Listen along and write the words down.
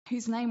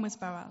whose name was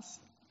Boaz.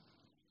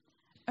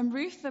 And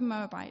Ruth the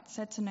Moabite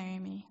said to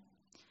Naomi,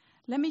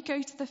 "Let me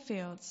go to the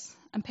fields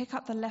and pick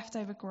up the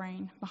leftover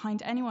grain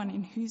behind anyone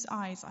in whose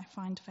eyes I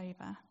find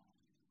favor."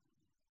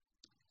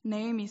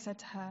 Naomi said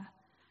to her,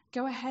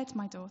 "Go ahead,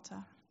 my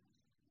daughter."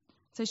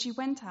 So she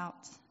went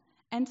out,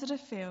 entered a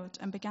field,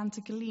 and began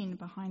to glean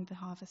behind the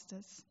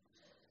harvesters.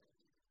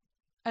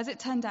 As it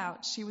turned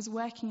out, she was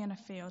working in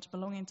a field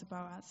belonging to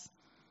Boaz,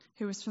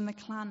 who was from the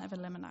clan of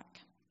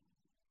Elimelech.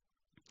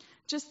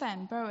 Just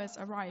then Boaz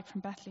arrived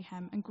from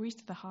Bethlehem and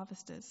greeted the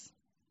harvesters.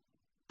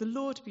 "The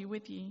Lord be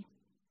with you."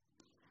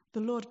 "The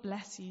Lord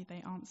bless you,"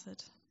 they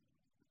answered.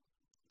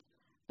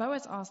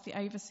 Boaz asked the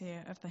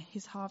overseer of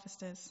his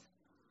harvesters,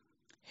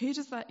 "Who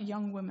does that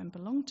young woman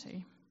belong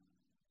to?"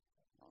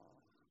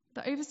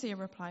 The overseer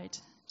replied,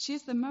 "She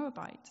is the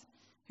Moabite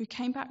who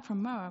came back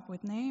from Moab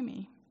with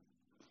Naomi.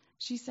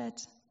 She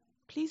said,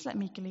 'Please let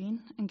me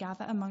glean and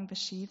gather among the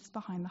sheaves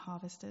behind the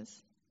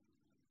harvesters.'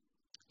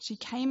 She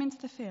came into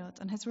the field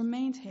and has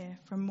remained here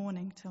from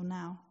morning till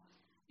now,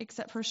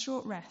 except for a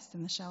short rest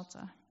in the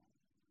shelter."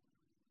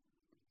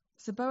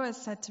 So Boaz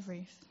said to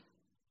Ruth,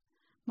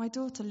 "My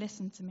daughter,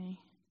 listen to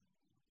me.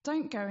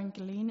 Don't go and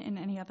glean in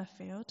any other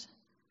field,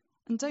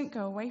 and don't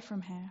go away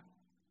from here.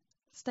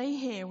 Stay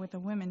here with the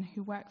women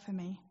who work for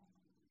me.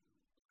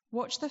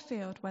 Watch the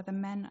field where the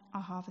men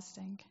are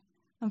harvesting,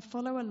 and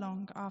follow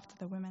along after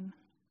the women.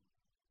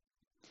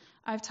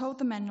 I have told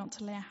the men not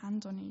to lay a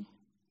hand on you.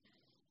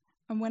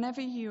 And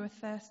whenever you are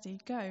thirsty,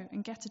 go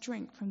and get a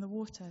drink from the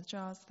water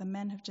jars the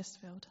men have just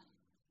filled."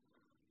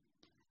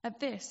 At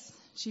this,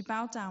 she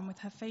bowed down with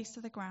her face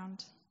to the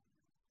ground.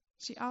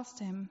 She asked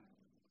him,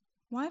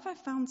 "Why have I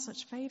found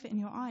such favor in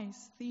your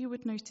eyes that you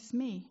would notice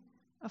me,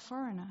 a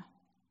foreigner?"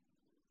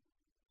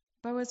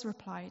 Boaz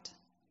replied,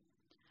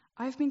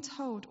 "I have been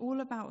told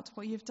all about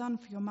what you have done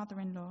for your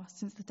mother-in-law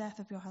since the death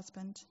of your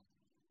husband,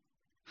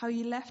 how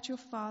you left your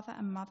father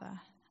and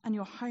mother and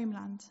your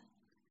homeland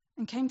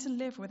and came to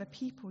live with a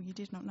people you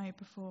did not know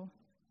before.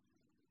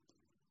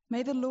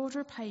 May the Lord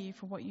repay you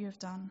for what you have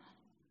done.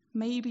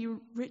 May you be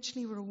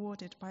richly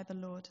rewarded by the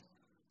Lord,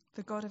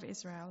 the God of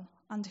Israel,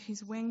 under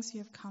whose wings you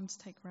have come to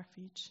take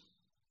refuge."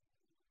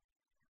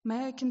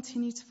 "May I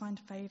continue to find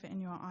favor in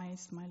your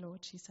eyes, my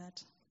Lord," she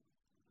said.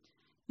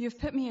 "You have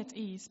put me at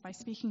ease by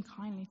speaking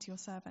kindly to your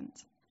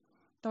servant,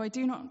 though I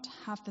do not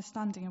have the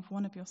standing of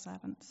one of your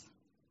servants."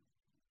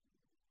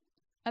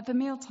 At the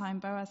mealtime,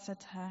 Boaz said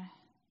to her,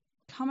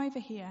 "Come over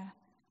here,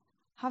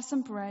 have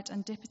some bread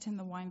and dip it in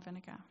the wine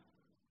vinegar."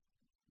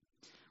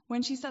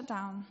 When she sat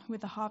down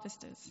with the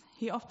harvesters,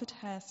 he offered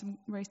her some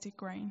roasted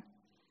grain.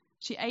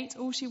 She ate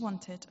all she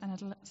wanted and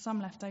had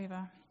some left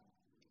over.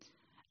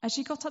 As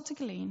she got up to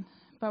glean,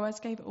 Boaz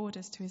gave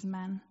orders to his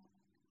men,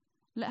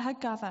 "Let her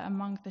gather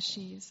among the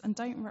sheaves and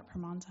don't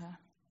reprimand her.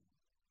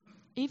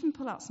 Even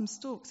pull out some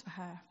stalks for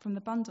her from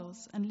the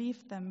bundles and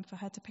leave them for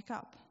her to pick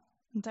up,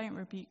 and don't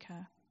rebuke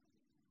her."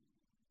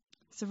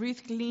 So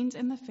Ruth gleaned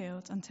in the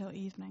field until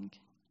evening.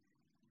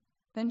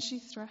 Then she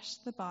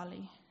threshed the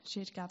barley she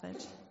had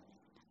gathered,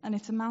 and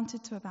it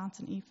amounted to about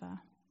an ephah.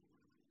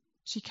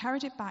 She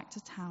carried it back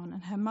to town,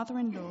 and her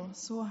mother-in-law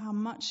saw how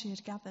much she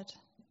had gathered.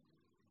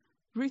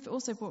 Ruth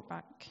also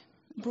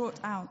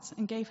brought out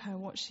and gave her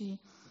what she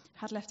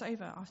had left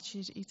over after she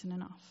had eaten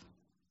enough.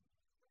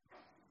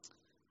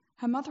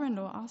 Her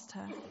mother-in-law asked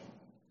her,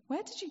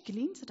 "Where did you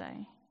glean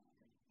today?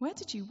 Where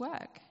did you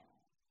work?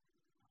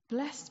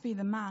 Blessed be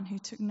the man who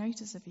took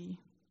notice of you."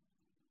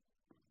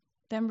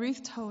 Then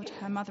Ruth told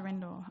her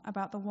mother-in-law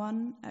about the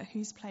one at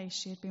whose place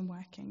she had been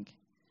working.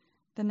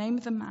 "The name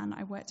of the man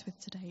I worked with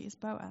today is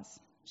Boaz,"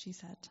 she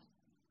said.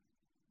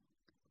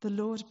 "The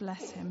Lord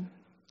bless him,"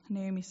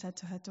 Naomi said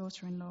to her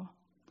daughter-in-law.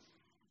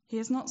 "He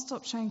has not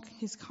stopped showing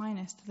his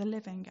kindness to the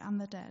living and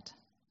the dead."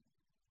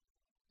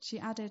 She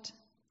added,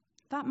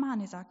 "That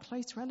man is our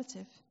close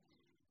relative.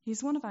 He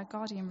is one of our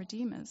guardian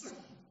redeemers."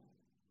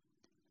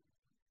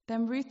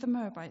 Then Ruth the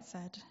Moabite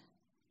said,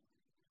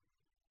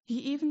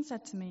 "He even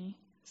said to me,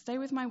 'Stay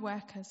with my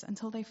workers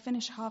until they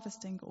finish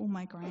harvesting all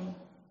my grain.'"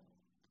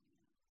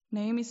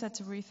 Naomi said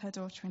to Ruth, her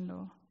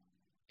daughter-in-law,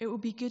 "It will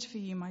be good for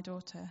you, my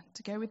daughter,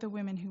 to go with the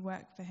women who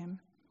work for him,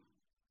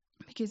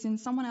 because in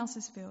someone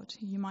else's field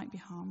you might be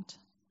harmed."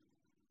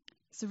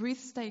 So Ruth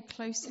stayed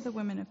close to the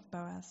women of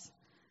Boaz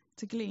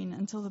to glean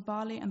until the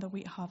barley and the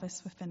wheat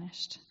harvests were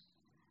finished,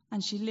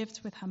 and she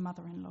lived with her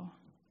mother-in-law.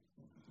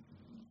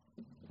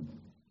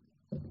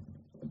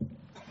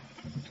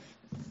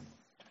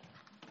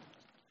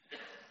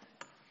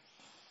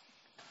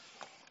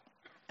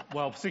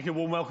 Well, particularly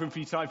warm welcome for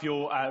you tonight if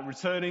you're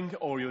returning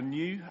or you're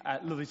new.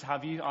 Lovely to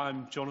have you.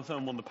 I'm Jonathan.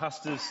 I'm one of the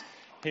pastors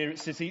here at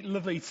City.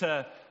 Lovely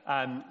to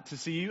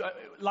see you.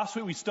 Last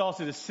week we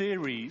started a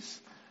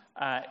series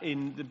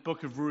in the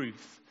book of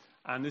Ruth,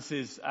 and this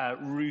is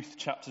Ruth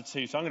chapter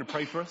 2. So I'm going to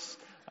pray for us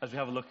as we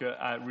have a look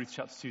at Ruth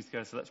chapter 2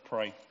 together. So let's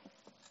pray.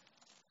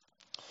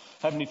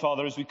 Heavenly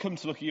Father, as we come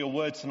to look at your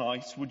word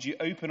tonight, would you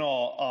open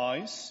our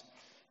eyes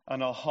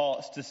and our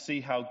hearts to see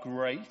how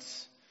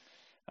great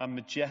and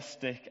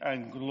majestic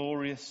and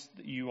glorious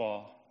that you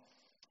are.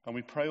 And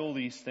we pray all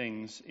these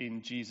things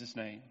in Jesus'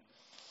 name.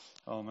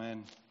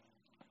 Amen.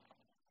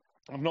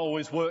 I've not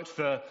always worked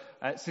for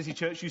City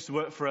Church. Used to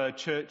work for a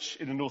church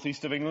in the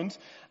northeast of England,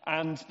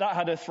 and that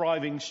had a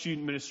thriving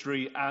student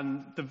ministry.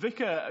 And the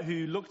vicar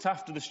who looked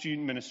after the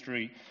student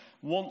ministry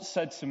once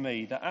said to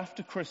me that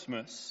after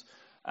Christmas,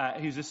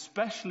 he was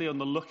especially on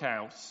the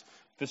lookout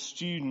for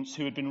students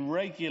who had been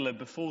regular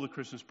before the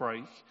Christmas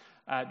break,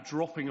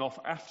 dropping off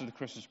after the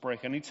Christmas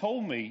break. And he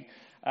told me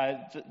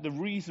the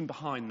reason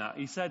behind that.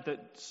 He said that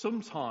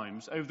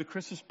sometimes over the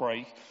Christmas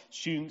break,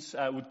 students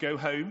would go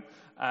home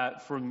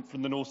from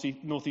the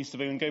northeast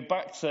of England, go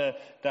back to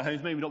their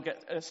homes, maybe not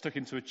get stuck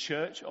into a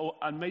church,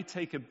 and may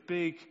take a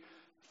big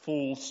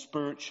fall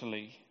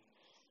spiritually.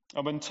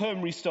 And when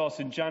term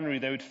restarts in January,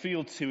 they would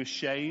feel too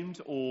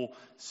ashamed or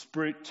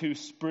too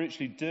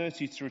spiritually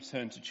dirty to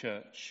return to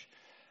church.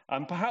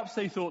 And perhaps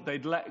they thought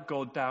they'd let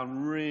God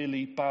down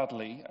really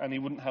badly and he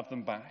wouldn't have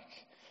them back.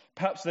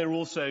 Perhaps they're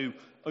also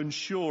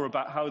unsure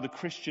about how the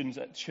Christians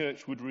at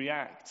church would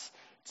react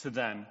to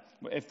them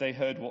if they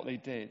heard what they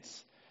did.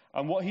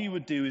 And what he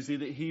would do is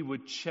that he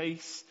would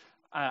chase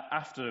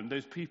after them,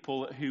 those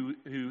people who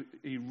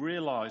he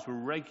realised were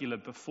regular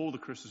before the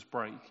Christmas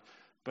break,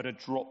 but had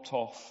dropped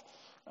off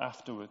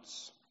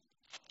afterwards.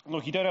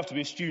 Look, you don't have to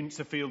be a student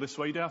to feel this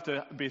way. You don't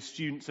have to be a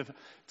student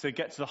to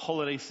get to the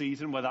holiday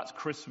season, whether that's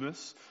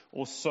Christmas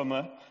or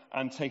summer,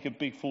 and take a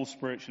big fall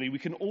spiritually. We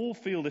can all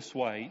feel this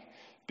way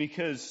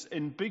because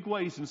in big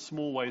ways and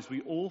small ways,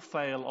 we all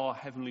fail our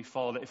Heavenly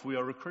Father if we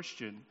are a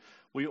Christian.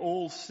 We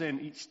all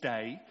sin each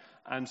day,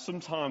 and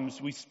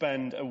sometimes we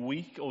spend a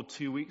week or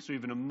 2 weeks or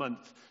even a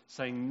month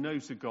saying no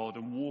to God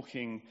and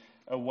walking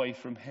away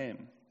from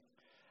Him.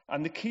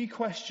 And the key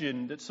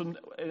question that's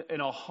in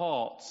our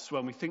hearts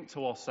when we think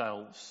to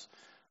ourselves,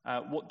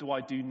 what do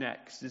I do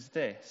next, is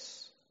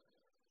this.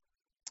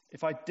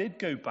 If I did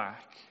go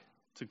back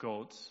to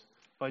God,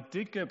 if I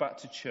did go back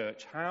to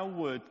church, how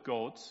would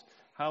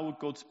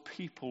God's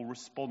people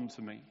respond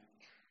to me?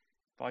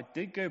 If I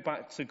did go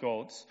back to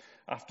God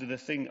after the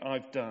thing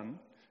I've done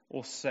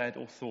or said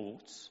or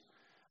thought,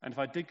 and if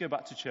I did go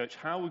back to church,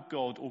 how would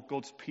God or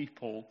God's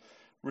people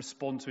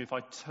respond to me if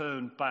I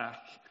turned back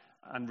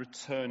and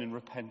return in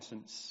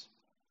repentance?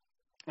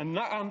 And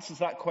that answers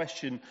that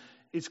question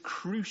is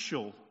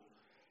crucial,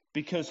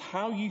 because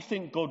how you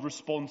think God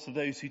responds to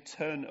those who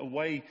turn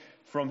away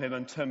from Him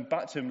and turn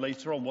back to Him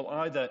later on will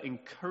either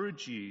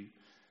encourage you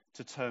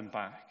to turn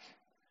back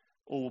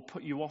or will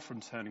put you off from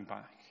turning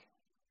back.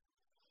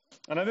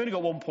 And I've only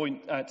got one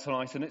point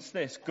tonight, and it's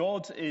this.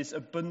 God is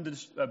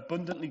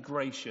abundantly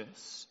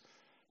gracious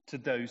to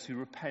those who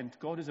repent.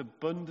 God is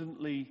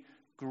abundantly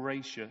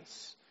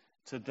gracious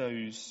to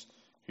those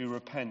who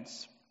repent.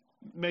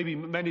 Maybe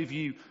many of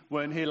you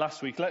weren't here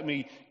last week. Let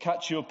me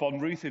catch you up on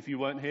Ruth if you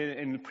weren't here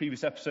in the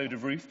previous episode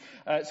of Ruth.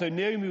 So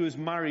Naomi was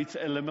married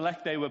to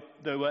Elimelech. They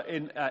were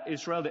in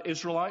Israel, the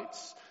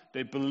Israelites.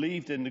 They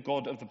believed in the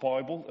God of the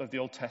Bible, of the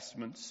Old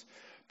Testament.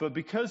 But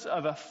because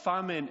of a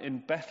famine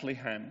in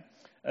Bethlehem,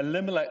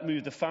 Elimelech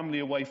moved the family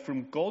away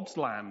from God's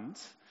land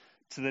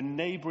to the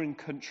neighbouring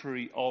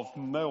country of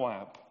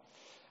Moab.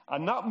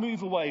 And that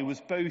move away was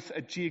both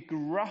a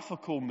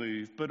geographical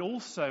move, but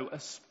also a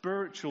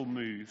spiritual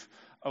move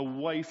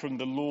away from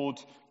the Lord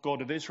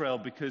God of Israel,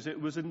 because it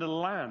was in the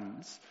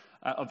lands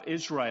of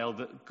Israel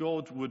that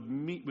God would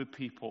meet with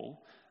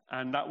people,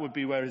 and that would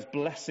be where His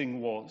blessing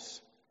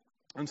was.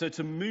 And so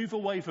to move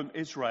away from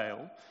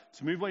Israel,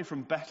 to move away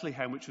from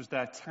Bethlehem, which was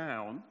their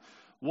town,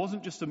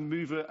 wasn't just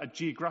a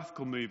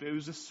geographical move, it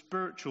was a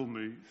spiritual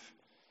move.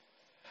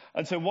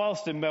 And so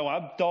whilst in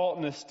Moab,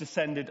 darkness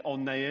descended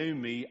on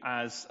Naomi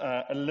as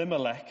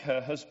Elimelech, her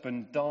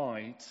husband,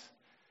 died.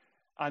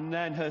 And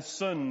then her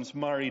sons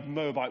married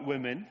Moabite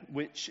women,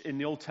 which in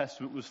the Old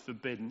Testament was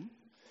forbidden.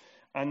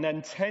 And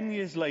then 10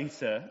 years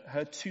later,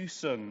 her 2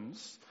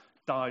 sons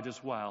died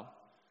as well.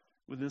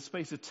 Within the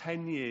space of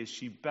 10 years,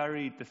 she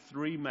buried the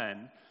 3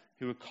 men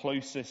who were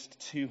closest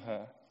to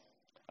her.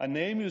 And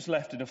Naomi was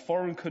left in a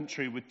foreign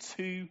country with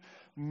 2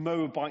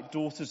 Moabite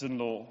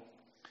daughters-in-law.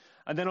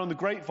 And then on the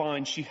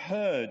grapevine, she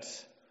heard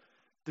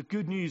the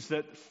good news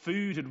that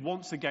food had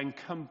once again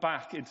come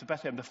back into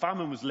Bethlehem. The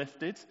famine was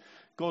lifted.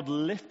 God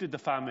lifted the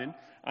famine.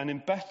 And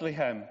in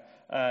Bethlehem,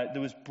 there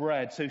was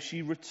bread. So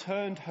she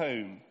returned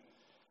home.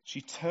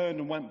 She turned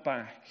and went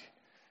back.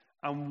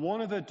 And one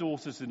of her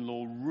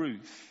daughters-in-law,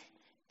 Ruth,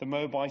 the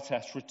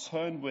Moabitess,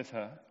 returned with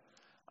her.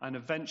 And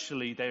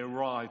eventually they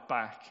arrived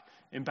back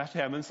in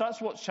Bethlehem. And so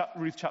that's what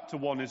Ruth chapter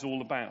 1 is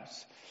all about.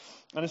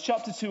 And as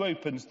chapter 2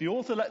 opens, the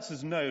author lets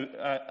us know,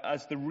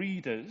 as the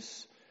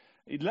readers,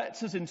 it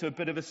lets us into a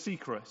bit of a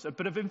secret, a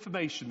bit of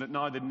information that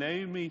neither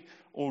Naomi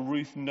or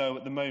Ruth know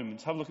at the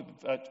moment. Have a look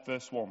at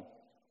verse 1.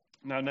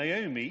 Now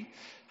Naomi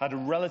had a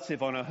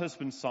relative on her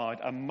husband's side,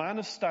 a man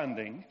of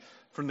standing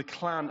from the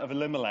clan of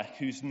Elimelech,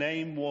 whose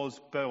name was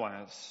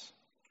Boaz.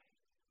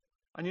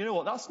 And you know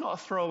what? That's not a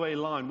throwaway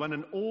line. When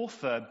an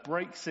author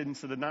breaks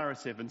into the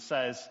narrative and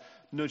says,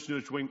 nudge,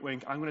 nudge, wink,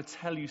 wink, I'm going to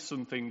tell you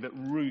something that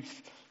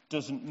Ruth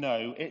doesn't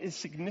know, it is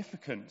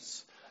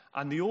significance.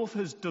 And the author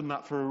has done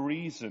that for a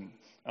reason.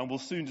 And we'll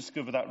soon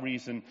discover that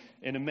reason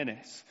in a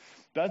minute.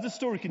 But as the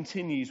story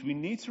continues, we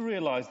need to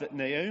realize that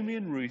Naomi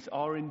and Ruth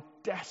are in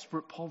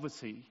desperate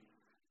poverty.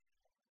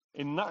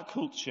 In that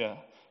culture,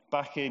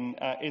 back in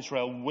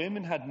Israel,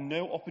 women had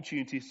no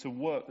opportunities to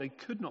work. They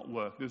could not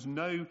work. There was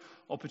no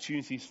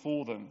opportunities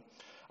for them.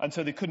 And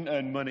so they couldn't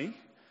earn money.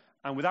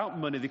 And without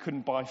money, they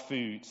couldn't buy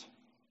food.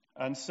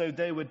 And so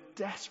they were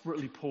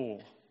desperately poor.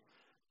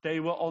 They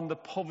were on the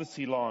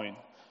poverty line.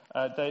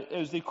 It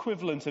was the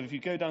equivalent of, if you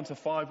go down to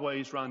Five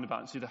Ways roundabout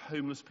and see the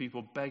homeless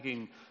people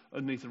begging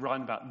underneath the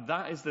roundabout,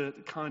 that is the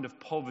kind of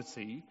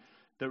poverty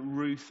that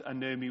Ruth and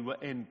Naomi were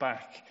in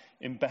back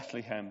in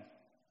Bethlehem.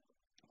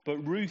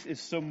 But Ruth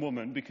is some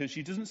woman, because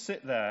she doesn't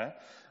sit there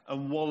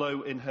and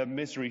wallow in her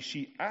misery.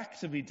 She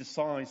actively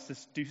decides to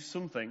do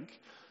something,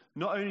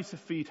 not only to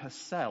feed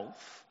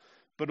herself,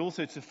 but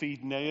also to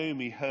feed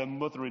Naomi, her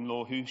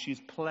mother-in-law, who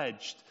she's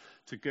pledged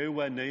to go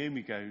where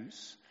Naomi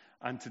goes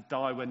and to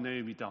die when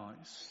Naomi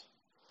dies.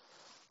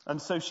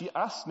 And so she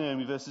asks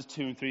Naomi, verses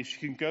 2 and 3, if she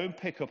can go and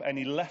pick up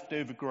any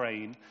leftover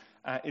grain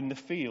in the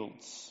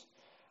fields.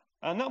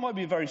 And that might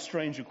be a very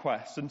strange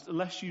request,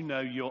 unless you know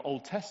your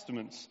Old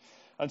Testament.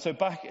 And so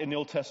back in the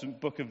Old Testament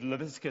book of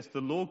Leviticus,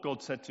 the Lord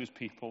God said to his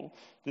people,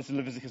 this is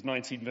Leviticus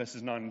 19,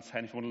 verses 9 and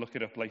 10, if you want to look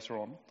it up later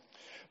on.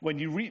 When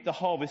you reap the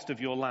harvest of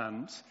your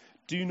land,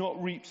 do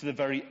not reap to the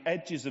very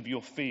edges of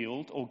your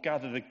field or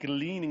gather the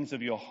gleanings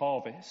of your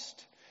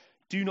harvest.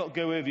 Do not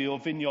go over your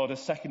vineyard a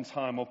second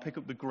time or pick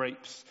up the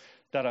grapes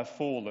that have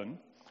fallen.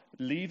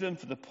 Leave them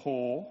for the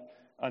poor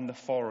and the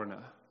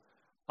foreigner.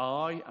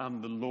 I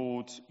am the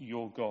Lord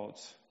your God.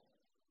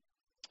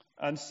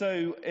 And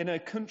so in a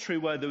country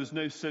where there was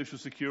no social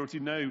security,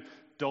 no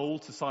dole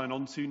to sign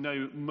on to,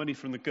 no money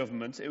from the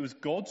government, it was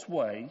God's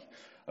way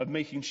of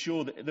making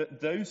sure that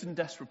those in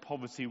desperate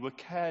poverty were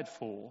cared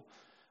for,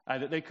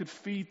 that they could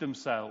feed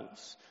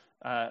themselves.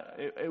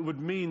 It would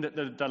mean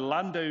that the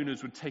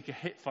landowners would take a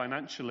hit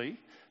financially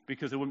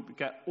because they wouldn't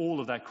get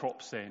all of their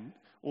crops in,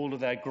 all of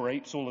their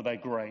grapes, all of their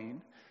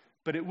grain.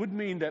 But it would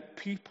mean that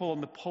people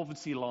on the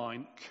poverty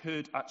line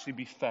could actually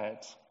be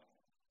fed.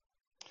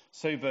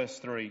 So verse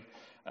 3,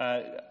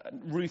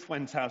 Ruth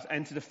went out,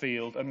 entered the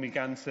field and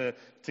began to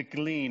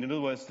glean, in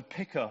other words, to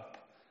pick up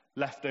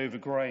leftover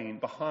grain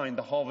behind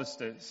the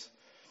harvesters.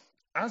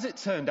 As it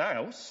turned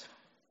out,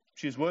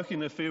 she was working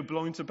in a field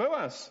belonging to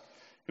Boaz,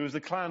 who was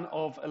the clan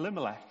of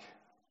Elimelech.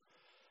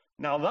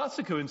 Now that's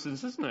a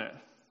coincidence, isn't it?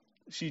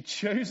 She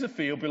chose a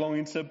field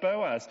belonging to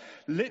Boaz.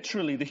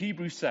 Literally, the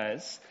Hebrew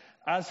says,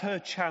 as her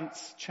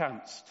chance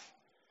chanced,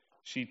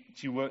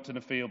 she worked in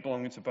a field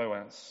belonging to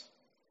Boaz.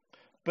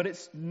 But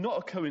it's not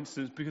a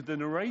coincidence, because the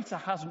narrator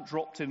hasn't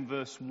dropped in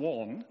verse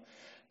 1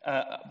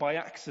 by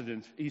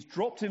accident. He's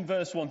dropped in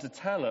verse 1 to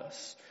tell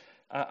us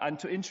and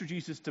to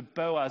introduce us to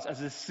Boaz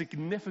as a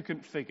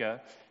significant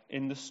figure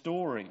in the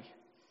story.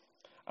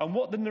 And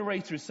what the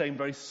narrator is saying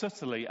very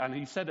subtly, and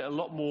he said it a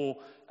lot more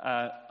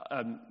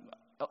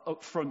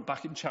up front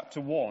back in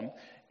chapter 1,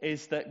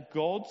 is that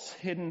God's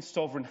hidden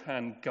sovereign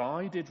hand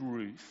guided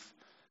Ruth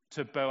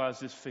to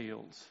Boaz's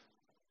field.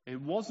 It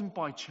wasn't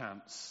by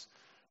chance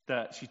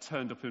that she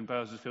turned up in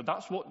Boaz's field.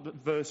 That's what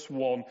verse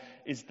 1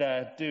 is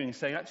there doing,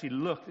 saying, actually,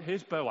 look,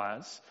 here's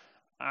Boaz,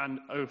 and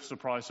oh,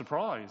 surprise,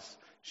 surprise,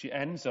 she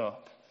ends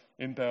up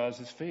in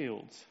Boaz's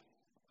field.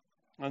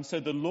 And so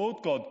the Lord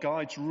God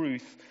guides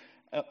Ruth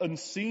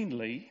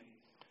unseenly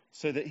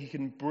so that he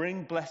can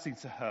bring blessing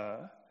to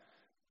her,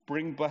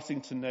 bring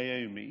blessing to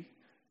Naomi,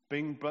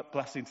 bring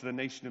blessing to the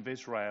nation of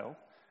Israel,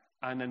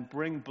 and then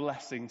bring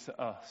blessing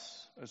to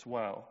us as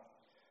well.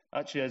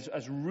 Actually,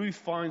 as Ruth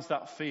finds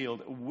that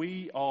field,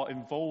 we are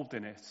involved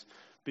in it,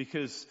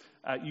 because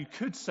you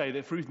could say that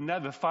if Ruth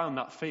never found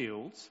that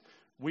field,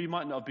 we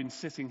might not have been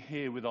sitting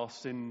here with our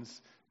sins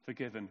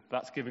forgiven.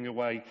 That's giving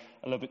away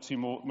a little bit too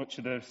much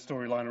of the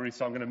storyline of Ruth,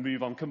 so I'm going to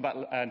move on, come back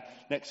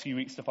next few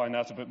weeks to find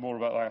out a bit more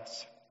about that.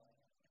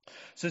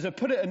 So to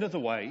put it another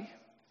way,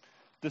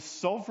 the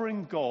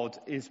sovereign God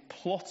is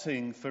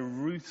plotting for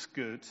Ruth's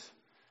good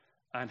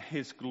and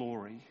his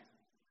glory.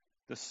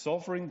 The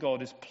sovereign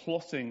God is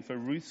plotting for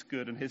Ruth's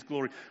good and his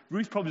glory.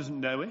 Ruth probably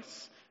doesn't know it.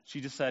 She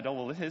just said, oh,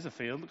 well, here's a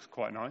field. Looks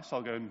quite nice.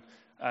 I'll go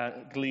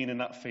and glean in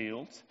that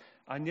field.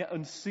 And yet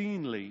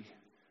unseenly,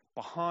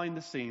 behind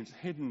the scenes,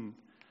 hidden,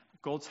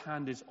 God's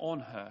hand is on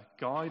her,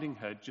 guiding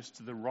her just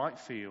to the right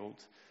field,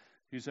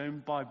 who's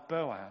owned by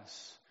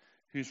Boaz,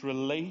 who's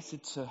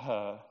related to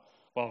her,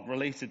 well,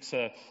 related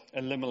to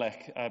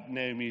Elimelech,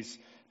 Naomi's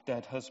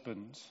dead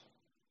husband.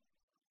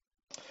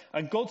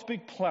 And God's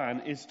big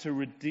plan is to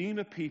redeem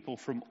a people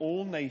from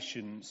all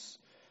nations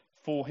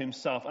for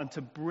himself,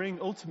 and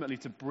ultimately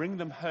to bring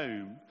them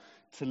home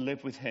to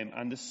live with him.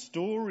 And the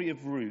story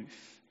of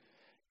Ruth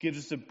gives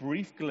us a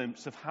brief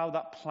glimpse of how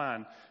that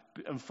plan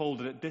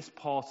unfolded at this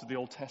part of the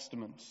Old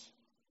Testament.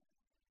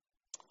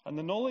 And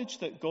the knowledge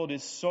that God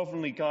is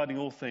sovereignly guiding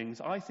all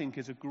things, I think,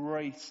 is a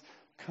great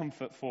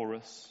comfort for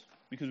us,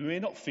 because we may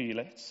not feel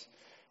it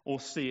or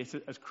see it,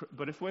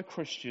 but if we're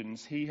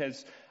Christians, he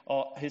has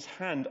his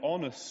hand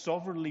on us,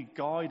 sovereignly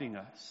guiding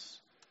us,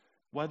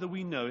 whether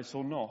we know it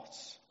or not.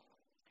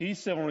 He's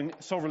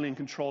sovereignly in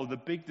control of the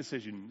big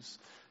decisions.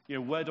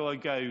 Where do I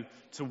go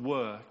to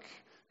work?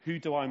 Who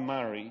do I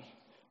marry?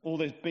 All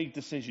those big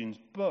decisions.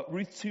 But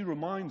Ruth 2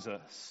 reminds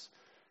us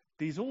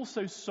that he's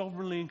also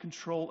sovereignly in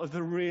control of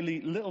the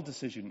really little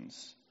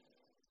decisions.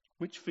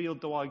 Which field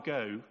do I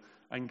go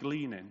and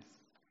glean in?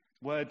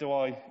 Where do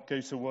I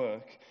go to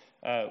work?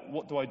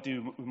 What do I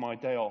do with my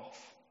day off?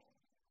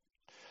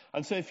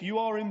 And so if you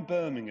are in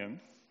Birmingham,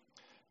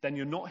 then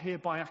you're not here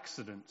by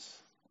accident.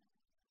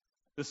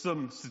 There's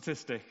some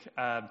statistic,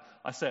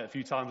 I say it a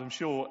few times, I'm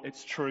sure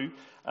it's true,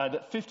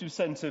 that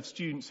 50% of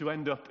students who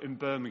end up in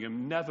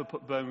Birmingham never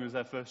put Birmingham as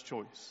their first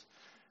choice.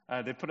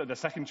 They put it their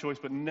second choice,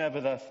 but never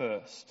their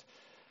first.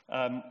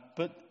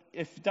 But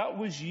if that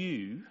was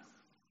you,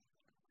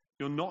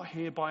 you're not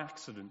here by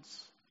accident.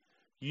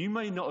 You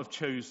may not have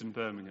chosen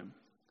Birmingham,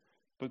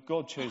 but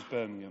God chose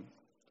Birmingham.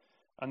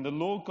 And the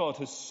Lord God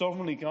has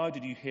sovereignly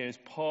guided you here as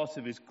part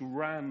of his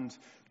grand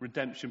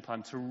redemption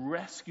plan to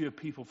rescue a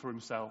people for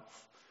himself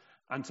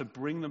and to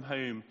bring them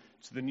home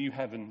to the new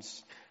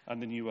heavens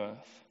and the new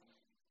earth.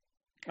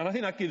 And I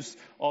think that gives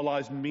our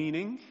lives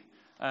meaning.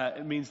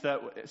 It means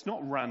that it's not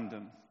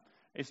random.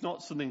 It's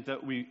not something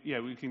that we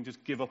can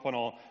just give up on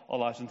our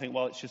lives and think,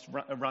 well, it's just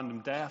a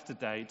random day after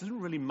day. It doesn't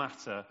really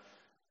matter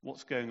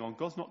what's going on.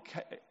 God's not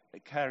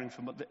caring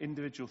for the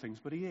individual things,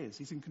 but he is.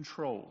 He's in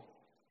control.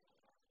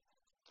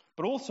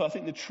 But also, I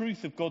think the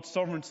truth of God's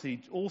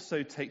sovereignty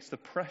also takes the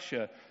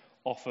pressure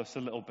off us a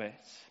little bit.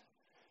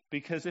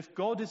 Because if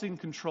God is in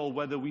control,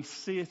 whether we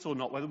see it or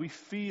not, whether we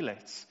feel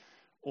it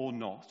or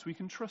not, we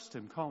can trust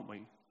him, can't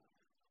we?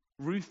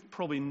 Ruth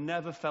probably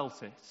never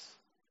felt it,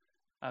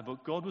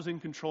 but God was in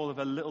control of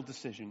her little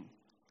decision.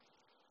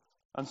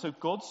 And so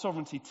God's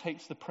sovereignty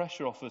takes the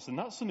pressure off us, and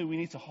that's something we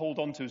need to hold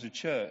on to as a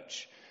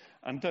church.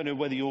 And I don't know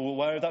whether you're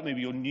aware of that,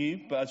 maybe you're new,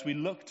 but as we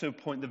look to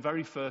appoint the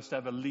very first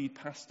ever lead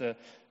pastor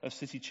of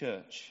City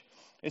Church,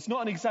 it's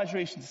not an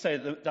exaggeration to say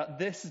that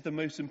this is the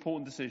most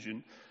important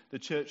decision the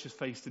church has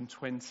faced in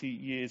 20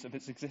 years of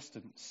its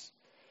existence.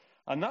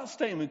 And that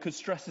statement could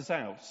stress us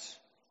out.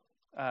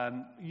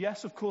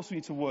 Yes, of course we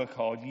need to work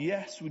hard.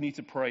 Yes, we need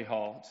to pray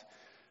hard.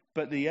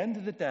 But at the end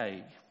of the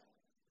day,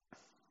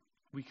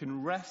 we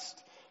can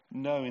rest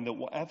knowing that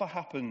whatever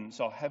happens,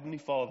 our Heavenly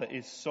Father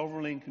is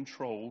sovereignly in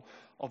control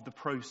of the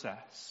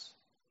process,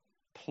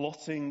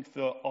 plotting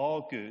for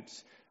our good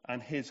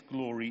and his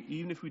glory,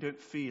 even if we don't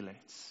feel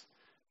it,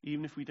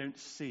 even if we don't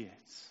see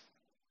it.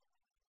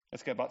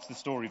 Let's get back to the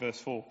story, verse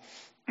 4.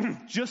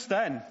 Just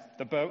then,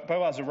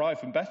 Boaz arrived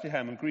from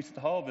Bethlehem and greeted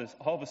the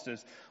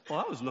harvesters. Well,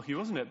 that was lucky,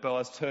 wasn't it,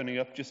 Boaz turning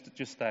up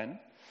just then?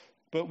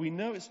 But we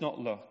know it's not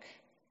luck.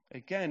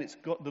 Again, it's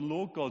got the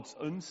Lord God's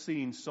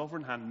unseen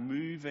sovereign hand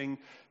moving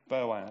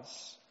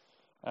Boaz.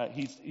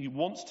 He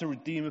wants to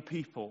redeem a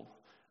people,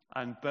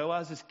 and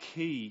Boaz is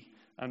key,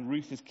 and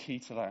Ruth is key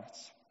to that.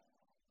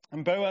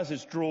 And Boaz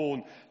is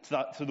drawn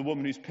to the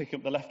woman who's picking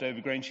up the leftover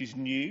grain. She's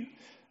new,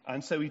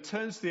 and so he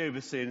turns to the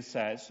overseer and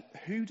says,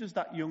 "Who does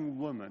that young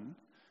woman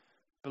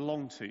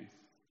belong to?"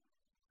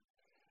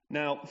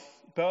 Now,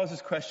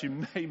 Boaz's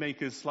question may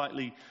make us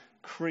slightly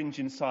cringe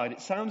inside.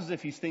 It sounds as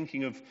if he's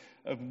thinking of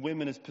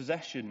women as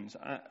possessions,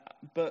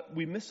 but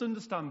we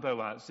misunderstand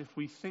Boaz if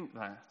we think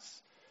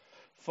that.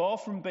 Far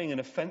from being an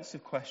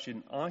offensive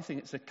question, I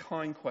think it's a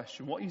kind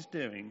question. What he's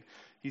doing,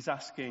 he's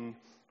asking,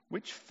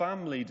 which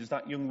family does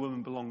that young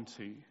woman belong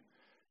to?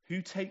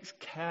 Who takes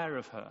care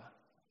of her?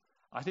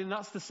 I think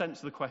that's the sense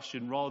of the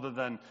question, rather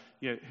than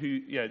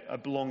a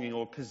belonging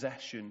or a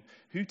possession.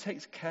 Who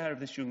takes care of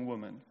this young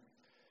woman?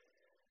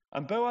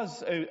 And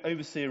Boaz,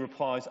 overseer,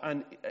 replies,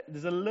 and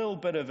there's a little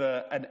bit of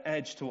an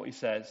edge to what he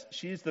says.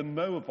 She is the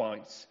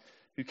Moabite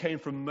who came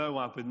from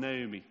Moab with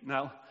Naomi.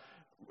 Now,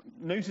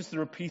 notice the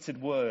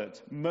repeated word,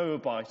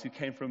 Moabite who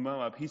came from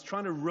Moab. He's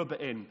trying to rub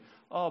it in.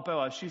 Oh,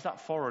 Boaz, she's that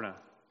foreigner.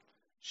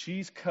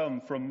 She's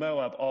come from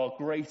Moab, our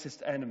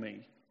greatest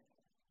enemy.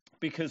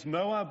 Because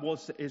Moab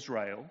was to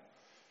Israel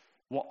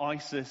what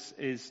ISIS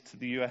is to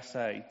the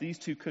USA. These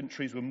two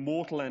countries were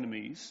mortal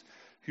enemies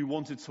who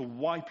wanted to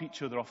wipe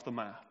each other off the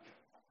map.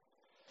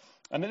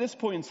 And at this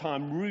point in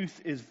time,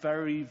 Ruth is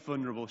very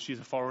vulnerable. She's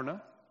a foreigner.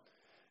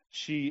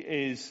 She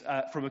is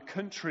from a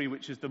country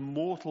which is the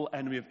mortal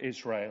enemy of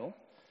Israel.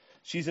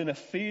 She's in a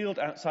field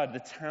outside of the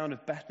town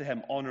of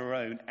Bethlehem on her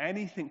own.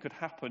 Anything could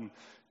happen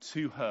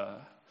to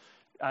her.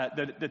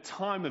 The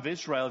time of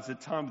Israel is the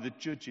time of the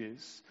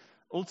judges.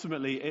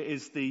 Ultimately, it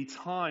is the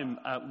time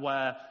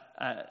where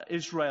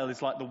Israel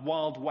is like the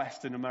Wild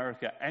West in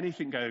America.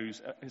 Anything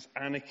goes. It's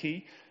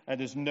anarchy.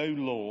 There's no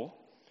law.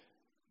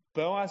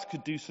 Boaz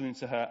could do something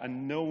to her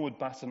and no one would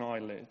bat an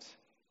eyelid.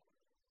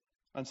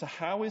 And so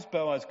how is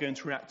Boaz going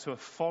to react to a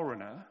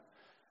foreigner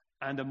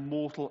and a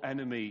mortal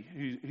enemy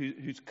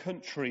whose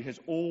country has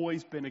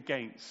always been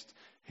against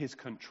his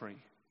country?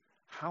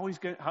 How is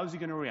he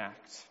going to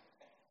react?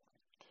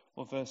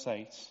 Well, verse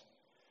 8.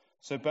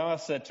 So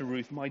Boaz said to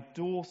Ruth, "My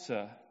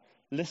daughter,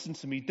 listen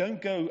to me.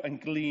 Don't go and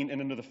glean in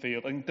another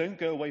field, and don't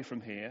go away from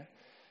here.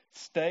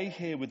 Stay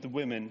here with the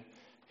women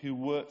who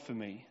work for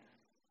me."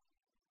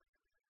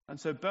 And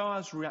so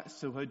Boaz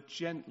reacts to her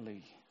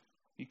gently.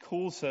 He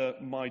calls her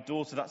my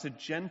daughter. That's a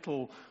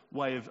gentle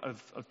way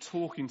of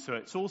talking to her.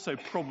 It's also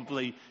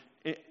probably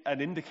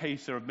an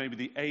indicator of maybe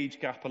the age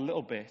gap a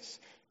little bit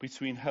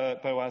between her,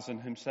 Boaz,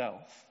 and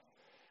himself.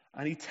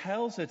 And he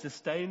tells her to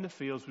stay in the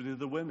fields with the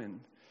other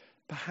women.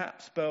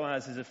 Perhaps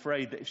Boaz is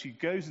afraid that if she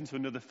goes into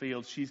another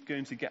field, she's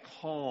going to get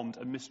harmed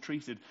and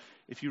mistreated.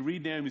 If you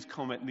read Naomi's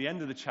comment at the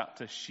end of the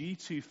chapter, she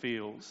too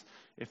feels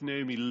if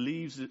Ruth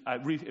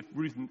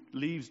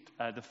leaves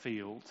the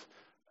field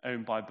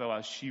owned by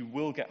Boaz, she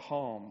will get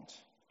harmed.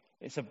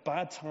 It's a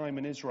bad time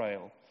in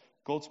Israel.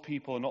 God's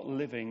people are not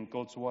living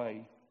God's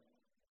way.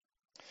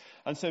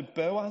 And so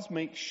Boaz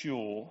makes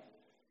sure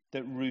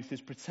that Ruth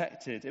is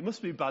protected. It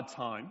must be a bad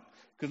time,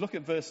 because look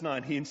at verse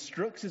 9. He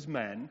instructs his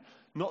men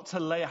not to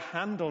lay a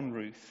hand on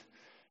Ruth.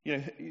 You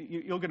know,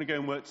 you're going to go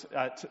and work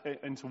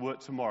into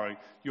work tomorrow.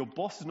 Your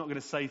boss is not going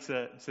to say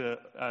to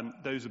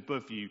those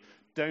above you,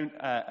 don't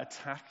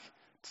attack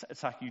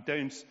you,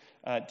 don't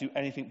do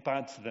anything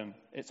bad to them.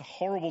 It's a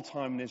horrible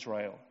time in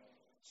Israel.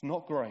 It's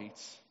not great.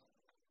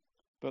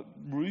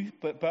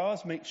 But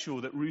Boaz makes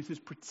sure that Ruth is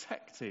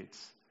protected.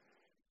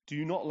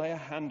 Do not lay a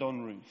hand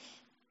on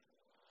Ruth.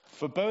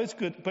 But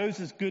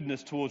Boaz's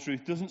goodness towards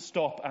Ruth doesn't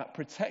stop at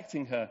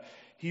protecting her.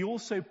 He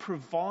also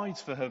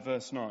provides for her,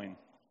 verse 9.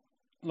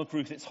 Look,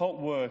 Ruth, it's hot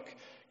work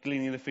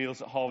gleaning in the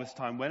fields at harvest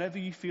time. Whenever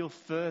you feel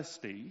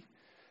thirsty,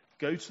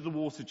 go to the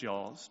water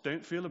jars.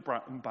 Don't feel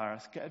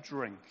embarrassed. Get a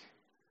drink.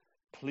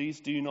 Please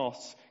do not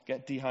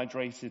get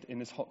dehydrated in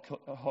this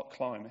hot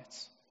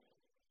climate.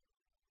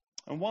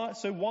 And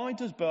why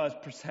does Boaz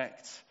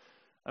protect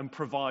and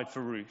provide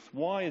for Ruth?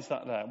 Why is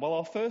that there? Well,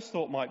 our first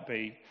thought might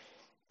be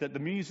that the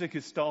music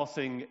is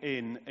starting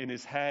in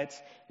his head.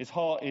 His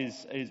heart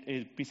is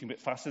beating a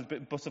bit faster. There's a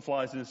bit of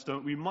butterflies in his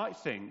stomach. We might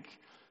think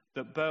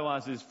that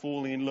Boaz is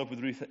falling in love with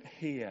Ruth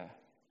here.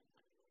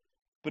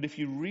 But if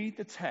you read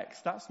the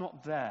text, that's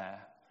not there.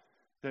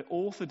 The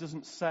author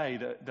doesn't say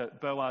that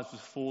Boaz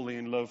was falling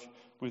in love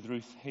with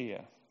Ruth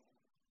here.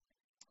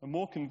 A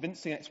more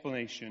convincing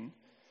explanation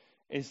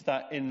is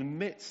that in the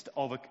midst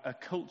of a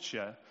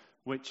culture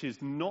which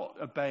is not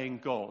obeying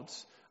God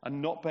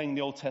and not obeying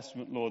the Old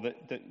Testament law,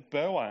 that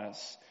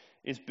Boaz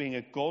is being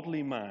a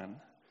godly man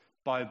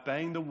by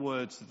obeying the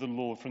words of the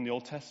Lord from the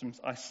Old Testament.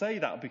 I say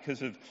that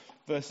because of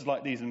verses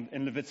like these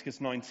in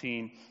Leviticus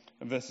 19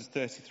 and verses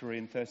 33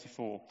 and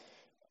 34.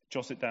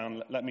 Jot it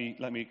down. Let me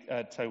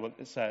tell you what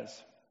it says.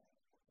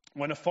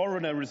 When a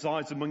foreigner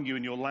resides among you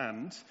in your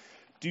land,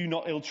 do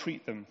not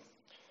ill-treat them.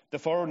 The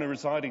foreigner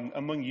residing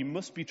among you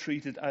must be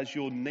treated as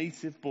your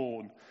native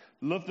born.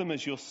 Love them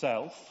as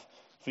yourself,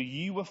 for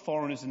you were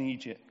foreigners in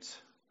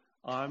Egypt.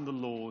 I am the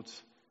Lord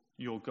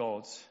your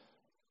God.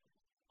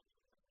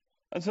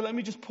 And so let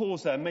me just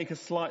pause there and make a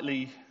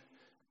slightly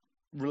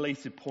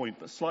related point,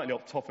 but slightly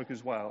off topic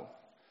as well.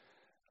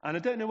 And I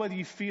don't know whether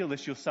you feel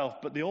this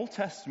yourself, but the Old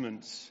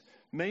Testament,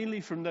 mainly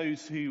from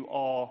those who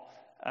are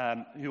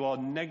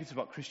negative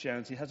about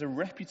Christianity, has a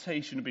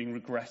reputation of being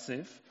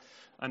regressive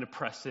and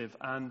oppressive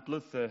and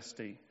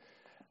bloodthirsty.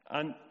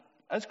 And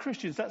as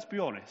Christians, let's be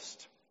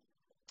honest,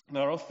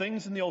 there are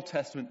things in the Old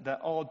Testament that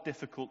are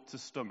difficult to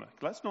stomach.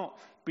 Let's not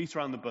beat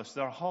around the bush.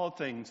 There are hard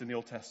things in the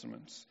Old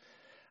Testament.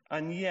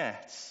 And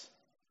yet,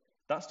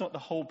 that's not the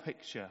whole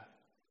picture.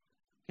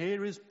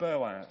 Here is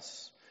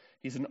Boaz.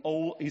 He's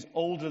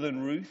older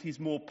than Ruth.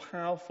 He's more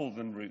powerful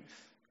than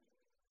Ruth.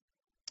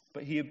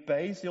 But he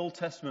obeys the Old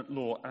Testament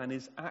law, and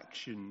his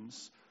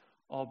actions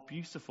are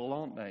beautiful,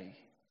 aren't they?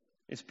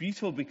 It's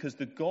beautiful because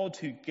the God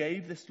who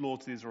gave this law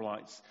to the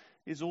Israelites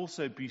is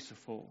also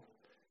beautiful.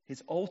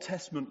 His Old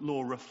Testament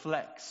law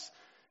reflects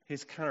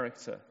his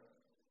character.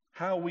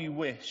 How we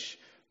wish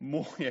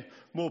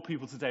more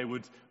people today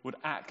would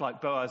act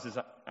like Boaz's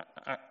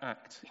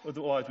act.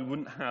 Otherwise, we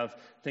wouldn't have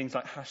things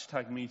like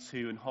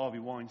 #MeToo and Harvey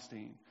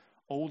Weinstein.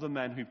 Older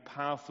men who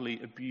powerfully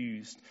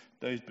abused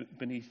those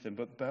beneath them.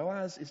 But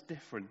Boaz is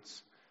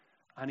different.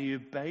 And he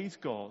obeys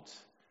God.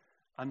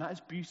 And that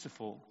is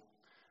beautiful.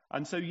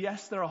 And so,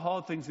 yes, there are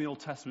hard things in the Old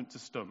Testament to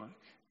stomach.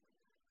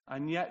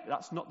 And yet,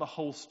 that's not the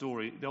whole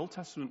story. The Old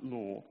Testament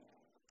law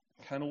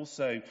can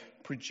also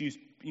produce,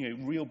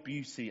 real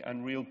beauty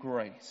and real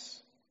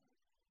grace.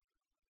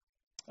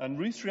 And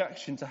Ruth's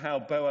reaction to how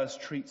Boaz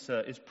treats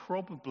her is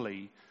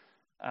probably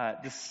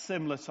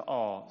similar to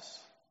ours.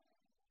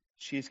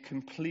 She is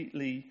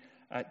completely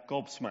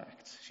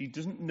gobsmacked. She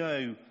doesn't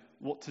know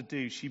what to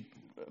do.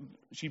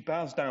 She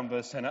bows down,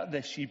 verse 10. At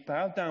this, she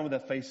bowed down with her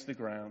face to the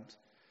ground.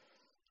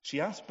 She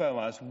asked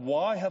Boaz,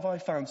 "Why have I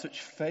found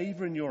such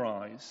favor in your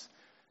eyes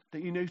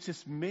that you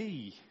notice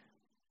me,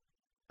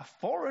 a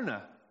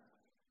foreigner?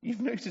 You've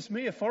noticed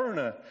me, a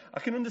foreigner. I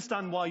can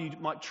understand why you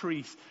might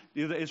treat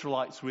the other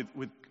Israelites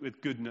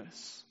with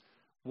goodness.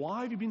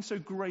 Why have you been so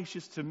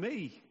gracious to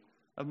me,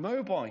 a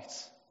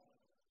Moabite?"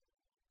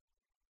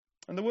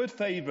 And the word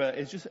favor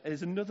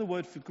is another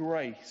word for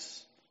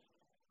grace.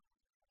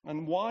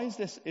 And why is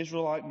this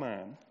Israelite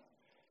man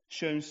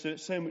showing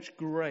so much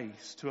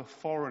grace to a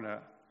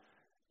foreigner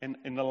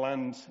in the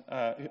land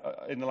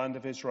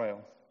of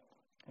Israel?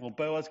 Well,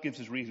 Boaz gives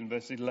his reason,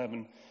 verses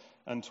 11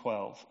 and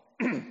 12.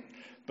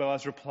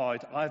 Boaz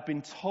replied, "I have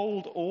been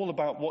told all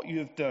about what you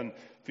have done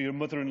for your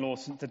mother-in-law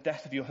since the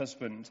death of your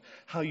husband,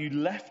 how you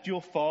left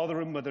your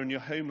father and mother in your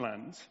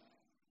homeland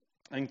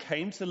and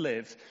came to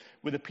live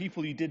with a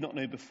people you did not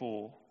know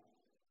before.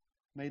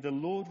 May the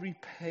Lord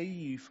repay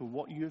you for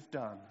what you have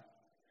done.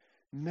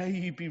 May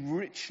you be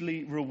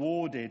richly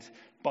rewarded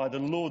by the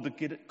Lord,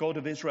 the God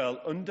of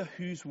Israel, under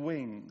whose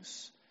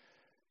wings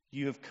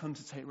you have come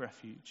to take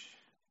refuge."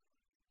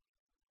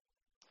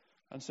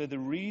 And so the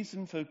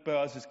reason for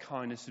Boaz's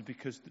kindness is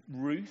because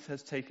Ruth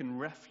has taken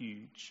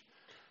refuge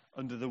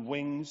under the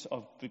wings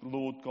of the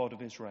Lord God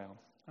of Israel.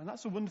 And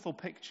that's a wonderful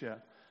picture,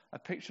 a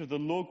picture of the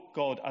Lord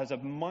God as a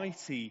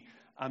mighty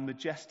and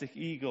majestic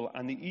eagle.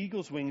 And the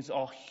eagle's wings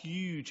are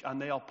huge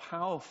and they are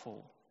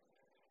powerful.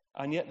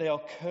 And yet they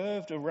are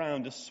curved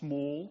around a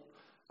small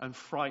and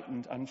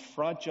frightened and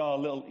fragile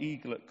little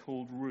eaglet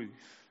called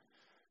Ruth,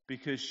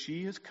 because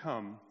she has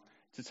come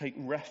to take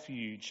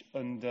refuge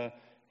under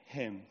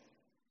him.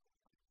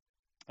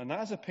 And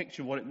that is a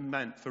picture of what it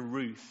meant for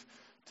Ruth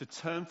to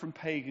turn from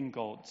pagan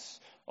gods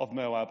of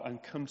Moab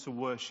and come to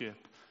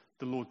worship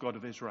the Lord God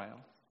of Israel.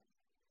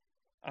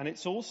 And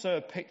it's also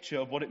a picture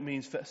of what it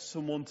means for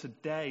someone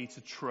today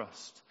to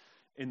trust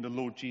in the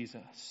Lord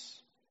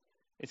Jesus.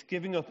 It's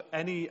giving up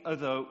any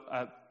other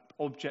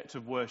object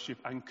of worship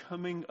and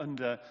coming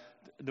under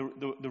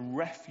the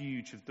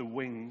refuge of the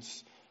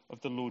wings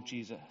of the Lord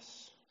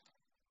Jesus.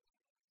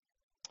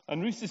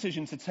 And Ruth's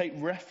decision to take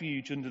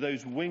refuge under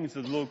those wings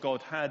of the Lord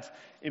God had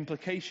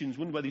implications.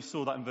 Wonder whether you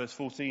saw that in verse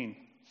 14.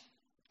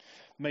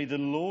 May the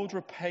Lord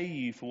repay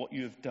you for what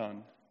you have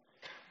done.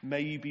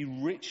 May you be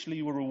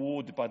richly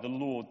rewarded by the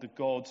Lord, the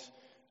God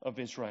of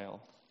Israel.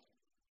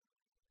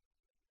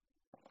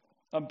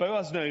 And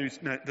Boaz knows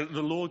that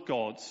the Lord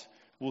God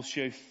will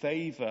show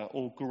favour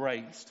or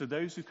grace to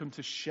those who come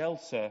to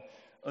shelter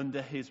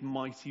under his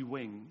mighty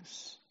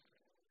wings.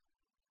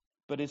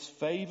 But his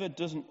favour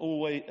doesn't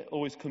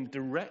always come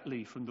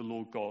directly from the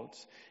Lord God.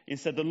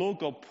 Instead, the Lord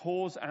God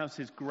pours out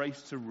his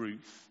grace to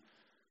Ruth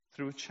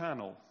through a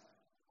channel,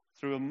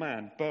 through a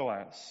man,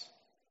 Boaz.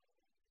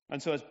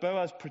 And so as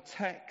Boaz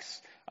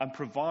protects and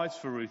provides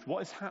for Ruth,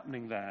 what is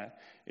happening there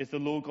is the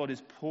Lord God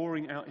is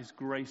pouring out his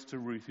grace to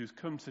Ruth, who's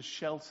come to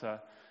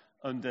shelter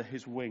under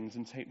his wings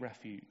and take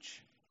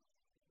refuge.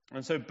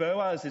 And so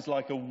Boaz is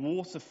like a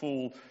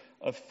waterfall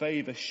of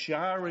favour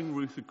showering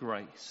Ruth with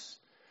grace.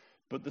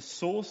 But the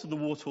source of the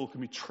waterfall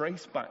can be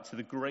traced back to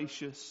the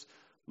gracious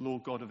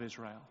Lord God of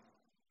Israel.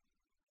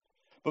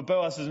 But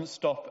Boaz doesn't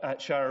stop at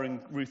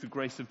showering Ruth with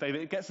grace and favour.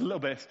 It gets a little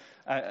bit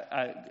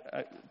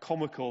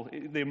comical.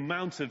 The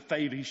amount of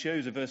favour he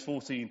shows in verse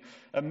 14.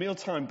 At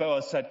mealtime,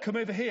 Boaz said, "Come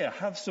over here,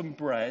 have some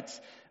bread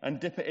and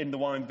dip it in the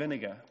wine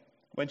vinegar."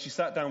 When she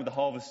sat down with the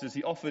harvesters,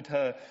 he offered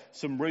her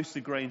some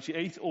roasted grain. She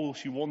ate all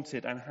she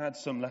wanted and had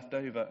some left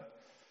over.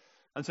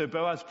 And so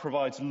Boaz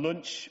provides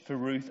lunch for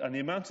Ruth, and the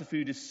amount of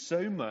food is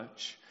so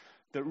much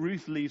that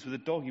Ruth leaves with a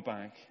doggy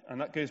bag.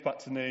 And that goes back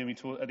to Naomi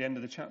at the end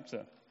of the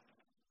chapter.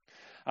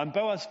 And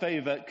Boaz's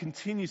favour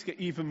continues to get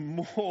even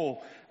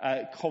more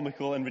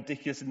comical and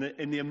ridiculous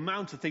in the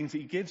amount of things that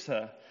he gives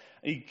her.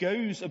 He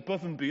goes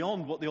above and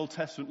beyond what the Old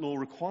Testament law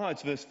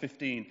requires. Verse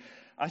 15,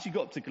 as she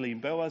got up to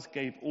glean, Boaz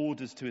gave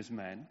orders to his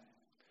men,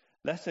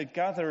 "Let her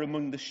gather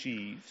among the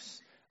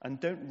sheaves and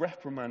don't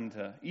reprimand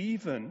her.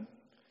 Even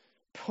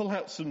pull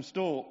out some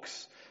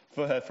stalks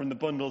for her from the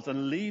bundles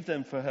and leave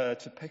them for her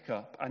to pick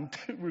up, and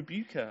don't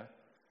rebuke her."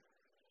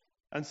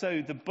 And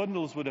so the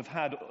bundles would have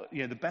had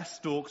the best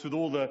stalks with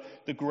all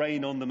the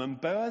grain on them. And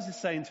Boaz is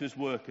saying to his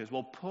workers,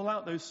 well, pull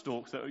out those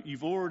stalks that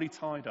you've already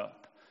tied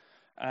up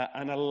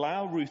and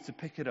allow Ruth to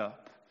pick it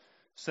up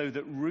so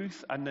that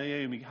Ruth and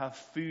Naomi have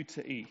food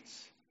to eat.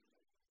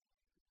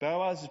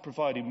 Boaz is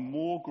providing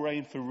more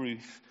grain for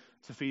Ruth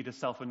to feed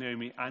herself and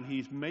Naomi, and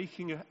he's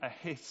making a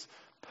hit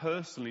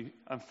personally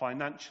and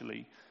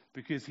financially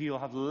because he'll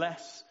have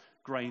less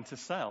grain to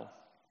sell.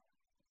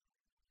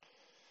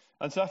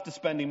 And so after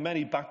spending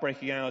many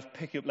backbreaking hours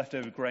picking up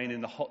leftover grain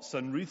in the hot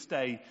sun, Ruth's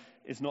day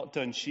is not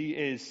done. She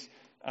is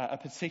a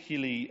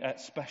particularly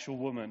special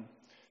woman.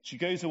 She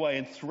goes away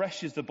and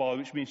threshes the barley,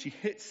 which means she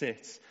hits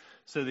it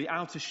so the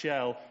outer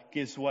shell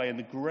gives way and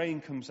the grain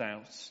comes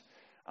out.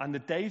 And the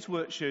day's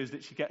work shows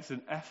that she gets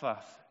an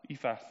ephah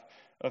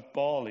of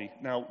barley.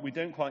 Now, we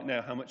don't quite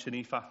know how much an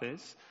ephah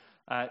is.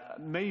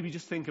 Maybe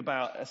just think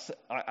about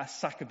a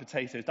sack of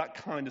potatoes, that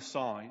kind of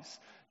size.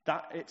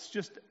 It's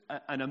just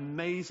an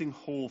amazing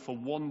haul for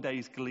one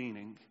day's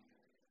gleaning.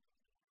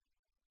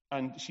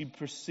 And she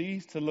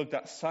proceeds to lug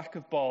that sack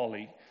of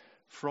barley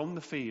from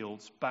the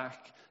fields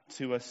back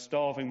to her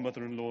starving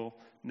mother-in-law,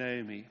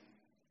 Naomi.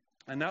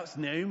 And now it's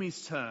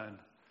Naomi's turn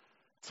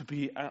to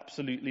be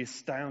absolutely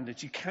astounded.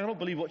 She cannot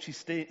believe what she's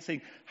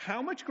seeing.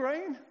 How much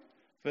grain?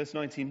 Verse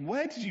 19,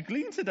 where did you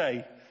glean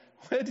today?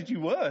 Where did you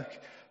work?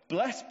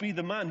 Blessed be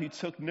the man who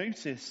took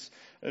notice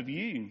of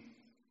you.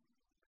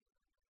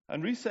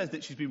 And Ruth says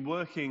that she's been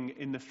working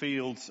in the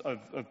fields of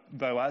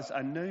Boaz,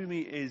 and Naomi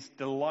is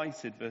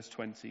delighted, verse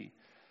 20.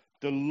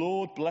 The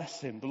Lord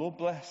bless him. The Lord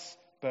bless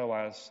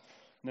Boaz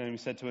Naomi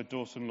said to her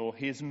daughter-in-law,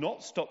 he has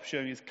not stopped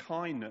showing his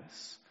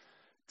kindness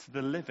to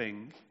the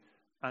living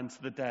and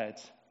to the dead.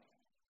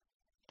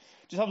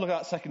 Just have a look at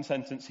that second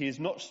sentence. He has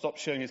not stopped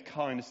showing his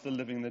kindness to the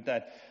living and the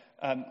dead.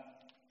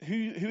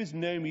 Who is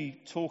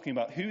Naomi talking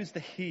about? Who is the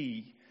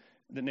he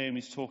that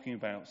Naomi's talking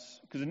about?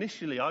 Because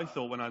initially I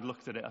thought when I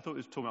looked at it, I thought it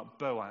was talking about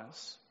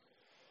Boaz.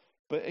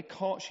 But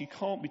she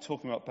can't be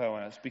talking about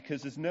Boaz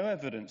because there's no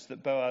evidence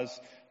that Boaz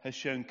has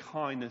shown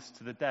kindness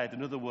to the dead.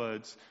 In other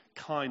words,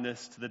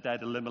 kindness to the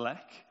dead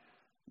Elimelech,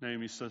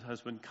 Naomi's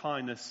husband,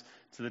 kindness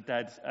to the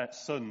dead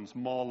sons,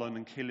 Mahlon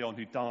and Chilion,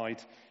 who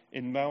died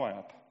in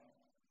Moab.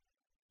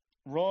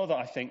 Rather,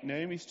 I think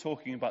Naomi's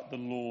talking about the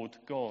Lord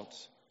God.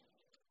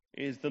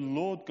 It is the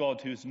Lord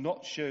God who has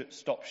not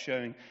stopped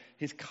showing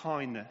his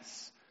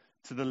kindness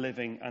to the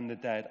living and the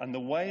dead. And the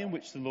way in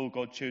which the Lord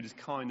God showed his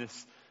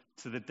kindness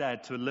to the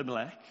dead, to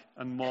Elimelech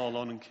and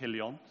Mahlon and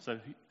Chilion, so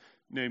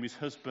Naomi's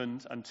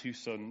husband and 2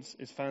 sons,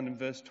 is found in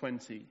verse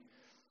 20.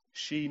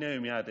 She,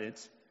 Naomi, added,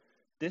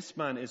 this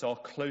man is our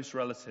close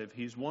relative.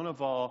 He's one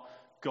of our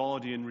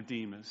guardian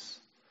redeemers.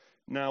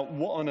 Now,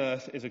 what on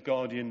earth is a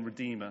guardian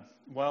redeemer?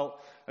 Well,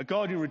 a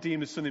guardian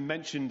redeemer is something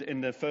mentioned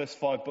in the first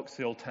 5 books of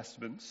the Old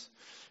Testament.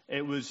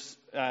 It was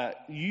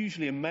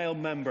usually a male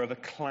member of a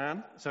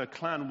clan. So a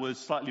clan was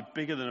slightly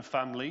bigger than a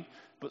family,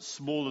 but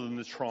smaller than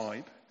the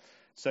tribe.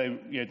 So,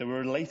 they were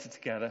related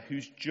together,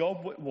 whose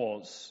job it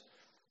was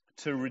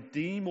to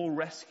redeem or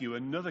rescue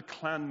another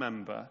clan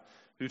member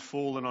who'd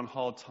fallen on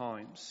hard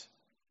times.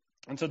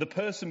 And so the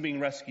person being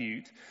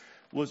rescued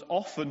was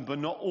often, but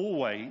not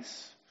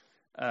always,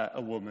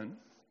 a woman.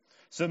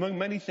 So among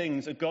many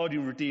things, a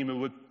guardian redeemer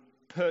would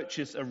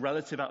purchase a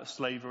relative out of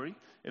slavery.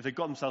 If they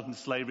got themselves into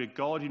slavery, a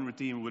guardian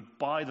redeemer would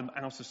buy them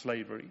out of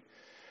slavery.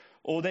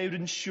 Or they would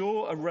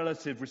ensure a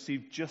relative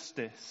received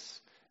justice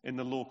in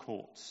the law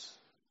courts.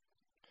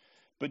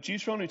 But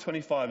Deuteronomy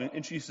 25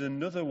 introduces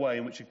another way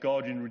in which a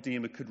guardian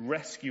redeemer could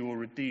rescue or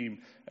redeem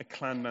a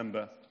clan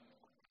member.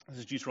 This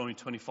is Deuteronomy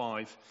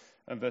 25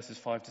 and verses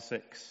 5 to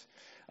 6.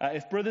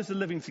 If brothers are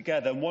living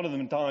together and one of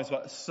them dies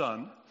without a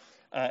son,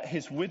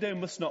 his widow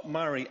must not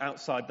marry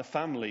outside the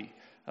family.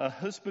 Her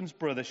husband's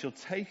brother shall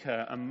take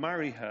her and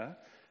marry her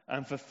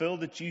and fulfill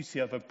the duty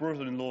of a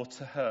brother-in-law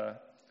to her.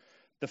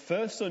 The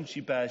first son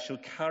she bears shall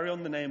carry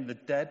on the name of the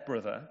dead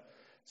brother,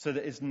 so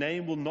that his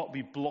name will not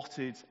be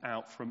blotted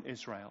out from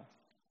Israel.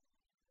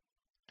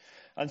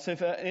 And so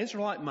for an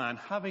Israelite man,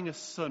 having a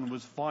son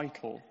was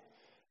vital.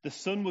 The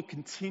son would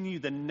continue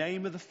the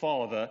name of the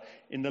father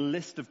in the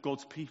list of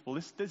God's people.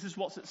 This is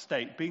what's at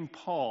stake, being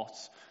part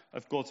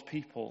of God's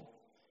people.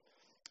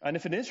 And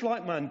if an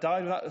Israelite man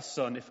died without a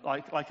son,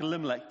 like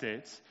Elimelech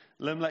did,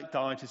 Elimelech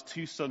died, his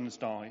 2 sons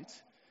died,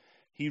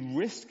 he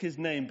risked his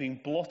name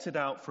being blotted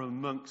out from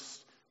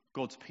amongst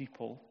God's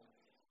people.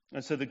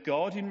 And so the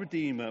guardian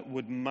redeemer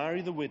would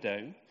marry the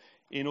widow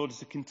in order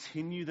to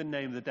continue the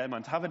name of the dead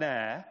man, to have an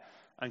heir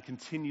and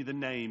continue the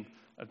name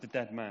of the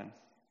dead man.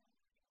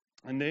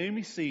 And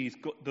Naomi sees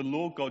the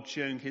Lord God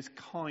showing his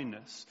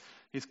kindness,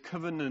 his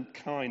covenant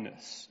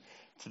kindness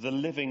to the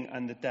living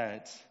and the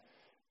dead.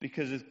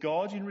 Because as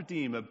guardian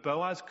redeemer,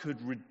 Boaz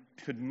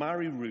could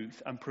marry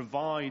Ruth and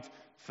provide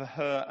for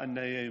her and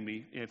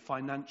Naomi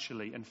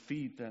financially and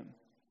feed them.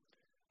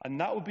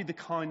 And that would be the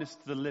kindness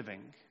to the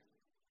living.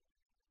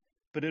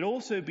 But it'd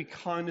also be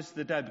kindness to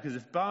the dead, because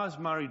if Boaz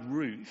married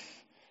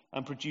Ruth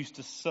and produced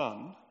a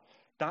son,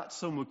 that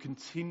son would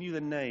continue the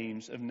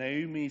names of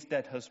Naomi's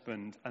dead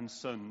husband and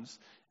sons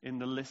in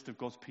the list of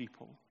God's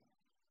people.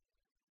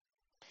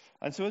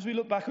 And so as we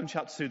look back on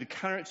chapter 2, the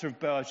character of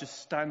Boaz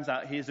just stands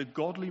out. He is a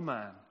godly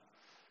man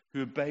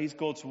who obeys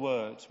God's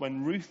words.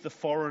 When Ruth, the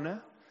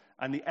foreigner,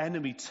 and the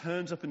enemy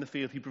turns up in the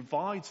field, he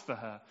provides for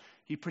her.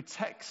 He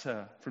protects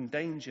her from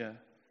danger.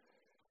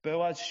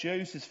 Boaz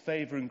shows his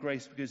favor and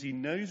grace because he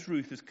knows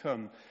Ruth has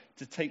come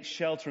to take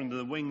shelter under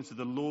the wings of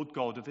the Lord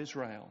God of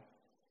Israel.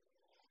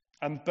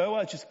 And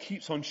Boaz just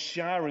keeps on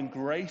showering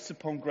grace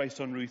upon grace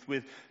on Ruth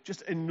with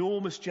just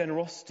enormous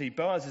generosity.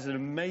 Boaz is an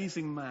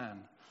amazing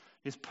man.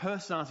 His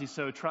personality is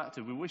so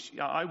attractive.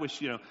 I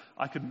wish,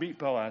 I could meet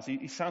Boaz.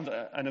 He sounds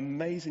like an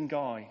amazing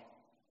guy.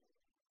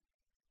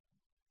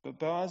 But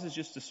Boaz is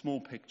just a small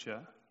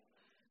picture,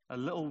 a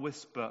little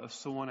whisper of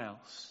someone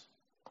else.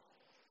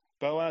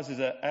 Boaz is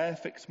an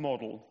air-fixed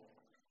model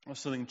of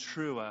something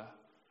truer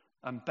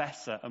and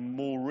better and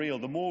more real.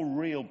 The more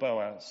real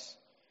Boaz.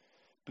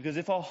 Because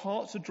if our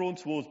hearts are drawn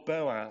towards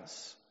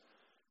Boaz,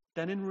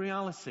 then in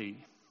reality,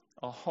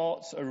 our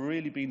hearts are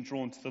really being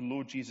drawn to the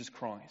Lord Jesus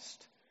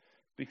Christ.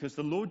 Because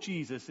the Lord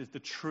Jesus is the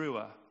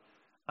truer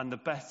and the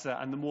better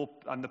and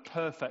the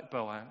perfect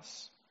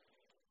Boaz.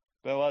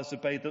 Boaz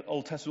obeyed the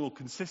Old Testament law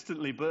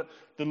consistently, but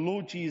the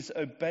Lord Jesus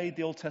obeyed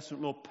the Old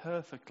Testament law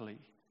perfectly.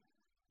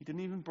 He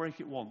didn't even break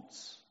it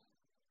once.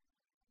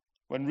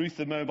 When Ruth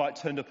the Moabite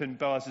turned up in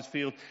Boaz's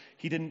field,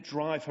 he didn't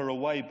drive her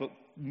away, but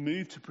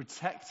moved to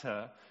protect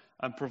her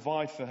and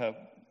provide for her.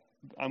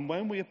 And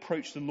when we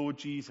approach the Lord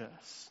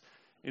Jesus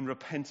in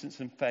repentance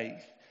and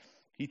faith,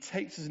 he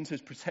takes us into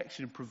his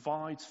protection and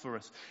provides for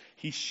us.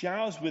 He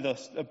showers with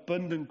us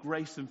abundant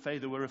grace and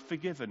favor. We're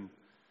forgiven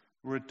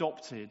We're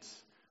adopted.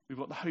 We've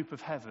got the hope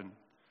of heaven.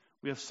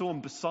 We have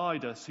someone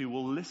beside us who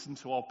will listen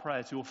to our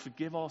prayers, who will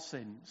forgive our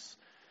sins.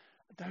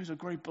 Those are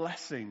great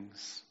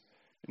blessings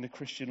in the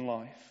Christian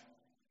life.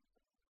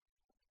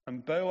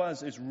 And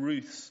Boaz is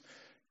Ruth's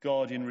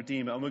guardian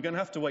redeemer. And we're going to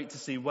have to wait to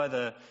see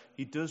whether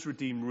he does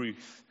redeem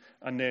Ruth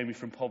and Naomi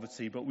from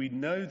poverty. But we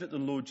know that the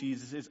Lord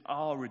Jesus is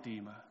our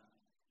redeemer.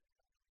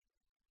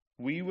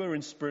 We were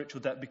in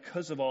spiritual debt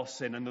because of our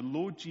sin, and the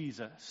Lord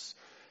Jesus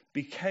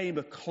became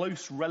a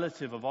close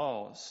relative of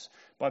ours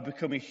by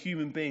becoming a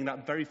human being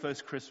that very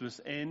first Christmas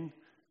in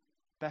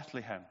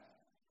Bethlehem.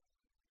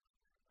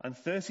 And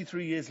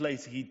 33 years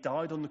later, he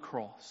died on the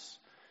cross.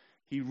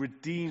 He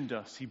redeemed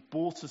us. He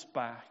bought us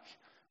back.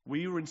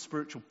 We were in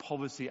spiritual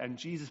poverty, and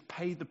Jesus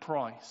paid the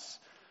price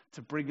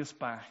to bring us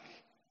back.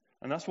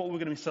 And that's what we're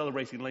going to be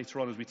celebrating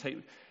later on as we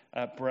take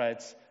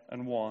bread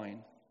and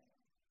wine.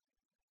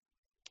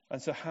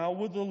 And so how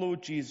will the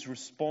Lord Jesus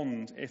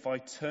respond if I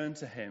turn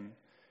to him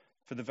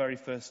for the very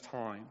first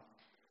time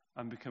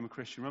and become a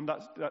Christian? Remember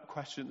that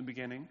question at the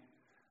beginning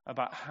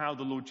about how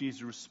the Lord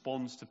Jesus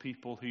responds to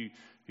people who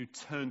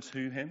turn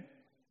to him?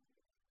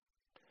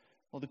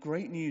 Well, the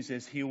great news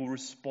is he will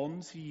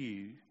respond to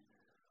you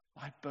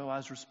like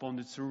Boaz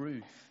responded to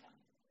Ruth.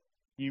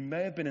 You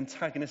may have been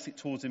antagonistic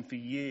towards him for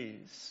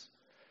years.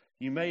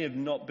 You may have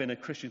not been a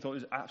Christian, thought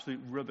it was absolute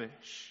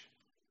rubbish.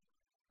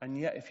 And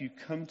yet, if you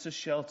come to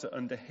shelter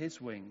under his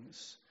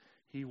wings,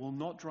 he will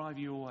not drive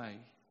you away.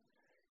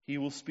 He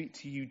will speak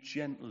to you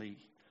gently,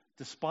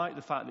 despite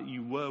the fact that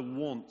you were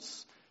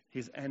once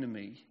his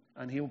enemy.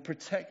 And he will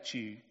protect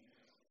you.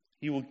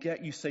 He will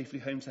get you safely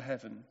home to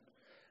heaven.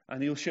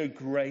 And he'll show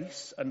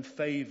grace and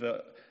favor,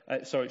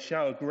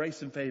 shower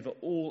grace and favor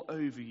all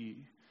over you.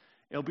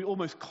 It'll be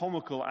almost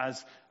comical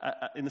as,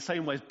 in the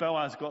same way as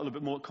Boaz got a little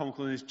bit more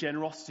comical in his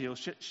generosity, he'll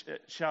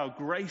shower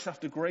grace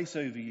after grace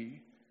over you.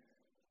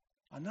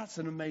 And that's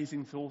an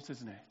amazing thought,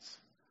 isn't it?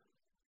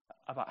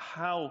 About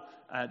how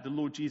the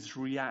Lord Jesus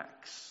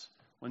reacts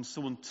when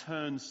someone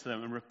turns to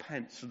them and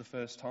repents for the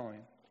first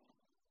time.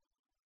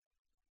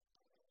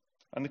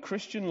 And the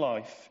Christian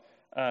life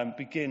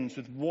begins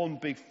with one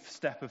big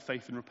step of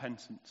faith and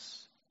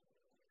repentance.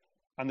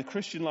 And the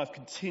Christian life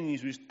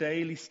continues with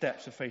daily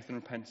steps of faith and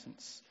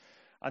repentance.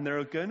 And there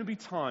are going to be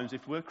times,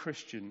 if we're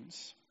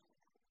Christians,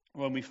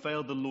 when we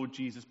fail the Lord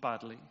Jesus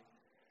badly.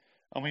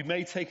 And we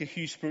may take a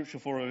huge spiritual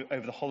fall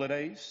over the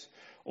holidays,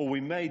 or we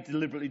may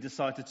deliberately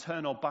decide to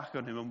turn our back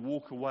on him and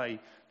walk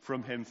away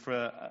from him for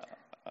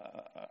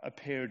a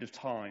period of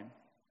time.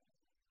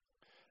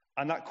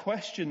 And that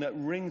question that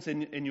rings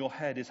in your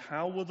head is,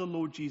 how will the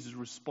Lord Jesus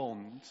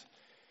respond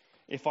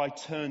if I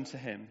turn to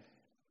him,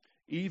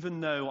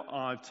 even though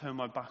I've turned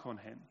my back on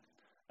him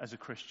as a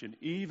Christian,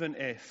 even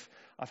if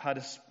I've had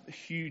a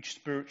huge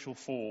spiritual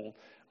fall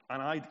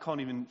and I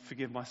can't even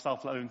forgive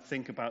myself, let alone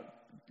think about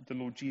the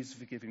Lord Jesus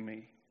forgiving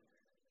me?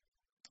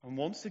 And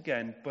once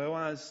again,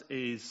 Boaz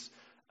is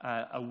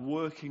a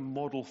working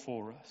model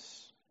for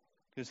us,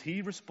 because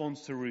he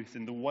responds to Ruth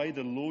in the way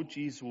the Lord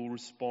Jesus will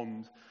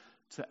respond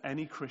to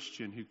any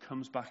Christian who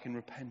comes back in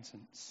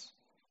repentance,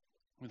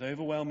 with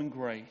overwhelming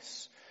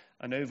grace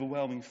and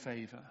overwhelming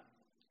favor.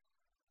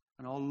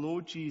 And our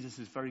Lord Jesus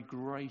is very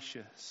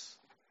gracious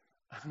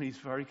and he's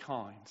very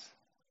kind.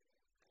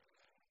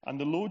 And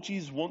the Lord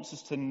Jesus wants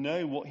us to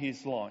know what he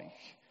is like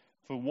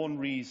for one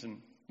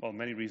reason, well,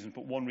 many reasons,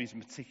 but one reason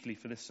particularly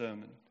for this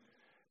sermon,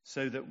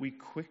 so that we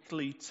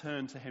quickly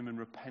turn to him in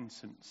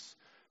repentance,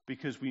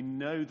 because we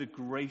know the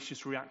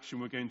gracious reaction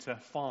we're going to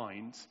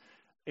find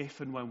if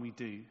and when we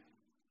do.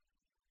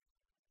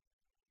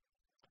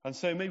 And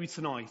so maybe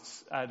tonight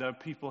there are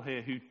people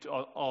here who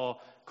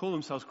call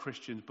themselves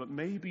Christians, but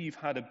maybe you've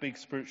had a big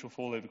spiritual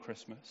fall over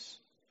Christmas.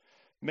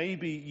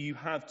 Maybe you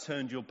have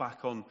turned your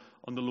back on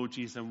the Lord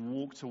Jesus and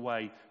walked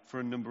away for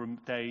a number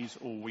of days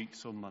or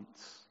weeks or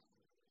months.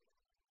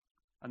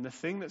 And the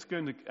thing that's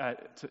going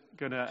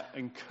to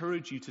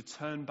encourage you to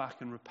turn back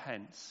and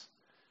repent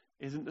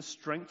isn't the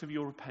strength of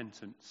your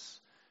repentance,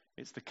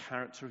 it's the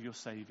character of your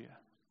Saviour.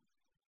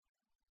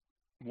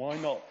 Why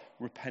not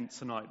repent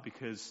tonight?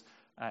 Because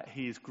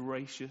he is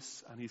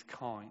gracious and he's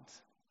kind.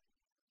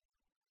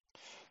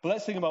 But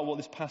let's think about what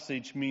this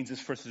passage means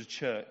for us as a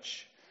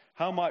church.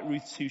 How might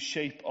Ruth 2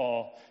 shape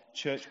our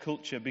church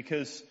culture?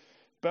 Because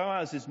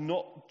Boaz is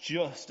not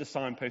just a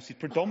signpost. He's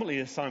predominantly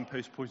a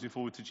signpost pointing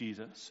forward to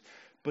Jesus.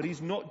 But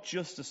he's not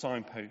just a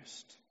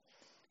signpost.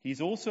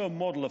 He's also a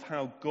model of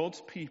how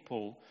God's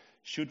people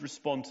should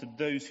respond to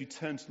those who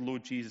turn to the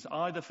Lord Jesus,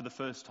 either for the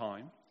first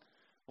time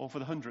or for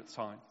the 100th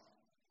time.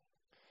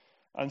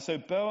 And so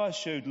Boaz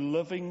showed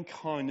loving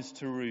kindness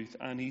to Ruth,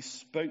 and he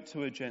spoke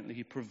to her gently.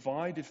 He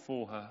provided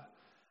for her,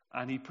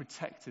 and he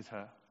protected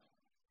her.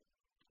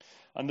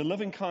 And the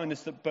loving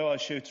kindness that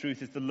Boaz showed to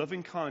Ruth is the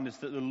loving kindness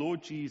that the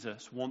Lord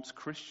Jesus wants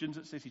Christians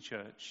at City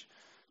Church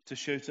to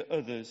show to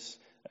others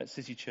at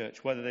City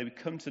Church, whether they would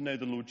come to know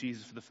the Lord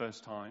Jesus for the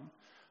first time,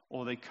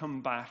 or they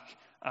come back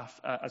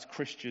as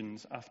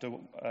Christians after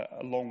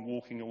a long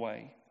walking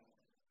away.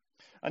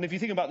 And if you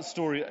think about the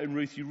story in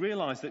Ruth, you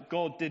realize that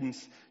God didn't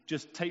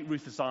just take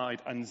Ruth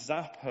aside and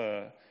zap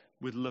her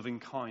with loving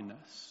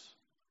kindness.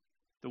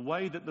 The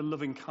way that the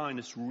loving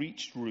kindness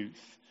reached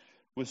Ruth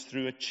was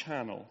through a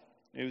channel.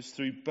 It was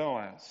through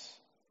Boaz.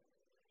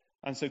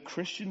 And so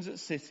Christians at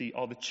City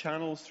are the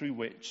channels through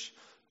which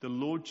the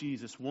Lord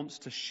Jesus wants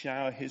to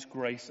shower his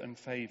grace and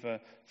favour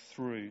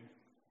through.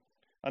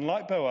 And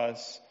like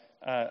Boaz,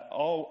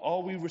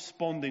 are we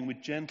responding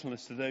with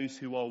gentleness to those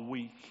who are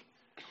weak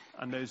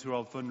and those who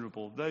are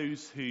vulnerable,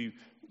 those who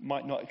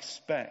might not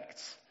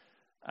expect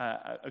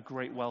a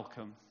great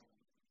welcome?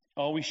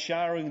 Are we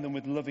showering them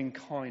with loving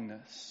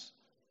kindness?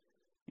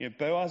 You know,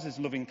 Boaz's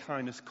loving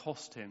kindness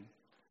cost him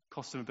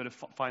a bit of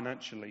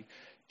financially.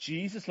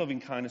 Jesus'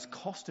 loving kindness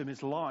cost him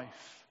his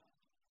life.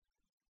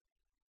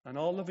 And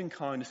our loving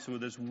kindness to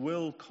others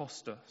will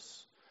cost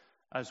us,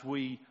 as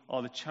we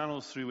are the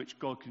channels through which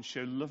God can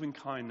show loving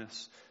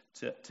kindness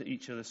to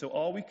each other. So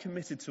are we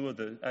committed to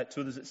others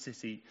at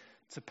City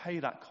to pay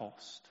that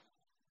cost?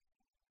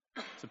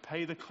 To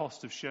pay the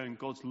cost of showing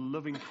God's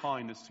loving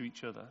kindness to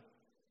each other?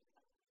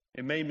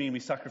 It may mean we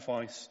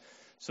sacrifice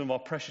some of our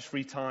precious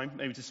free time,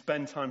 maybe to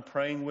spend time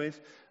praying with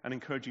and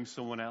encouraging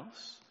someone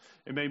else.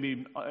 It may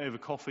mean over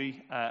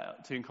coffee,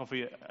 tea and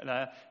coffee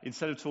there.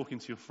 Instead of talking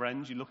to your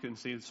friends, you look at and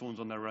see if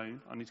someone's on their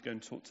own. I need to go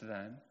and talk to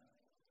them.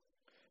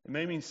 It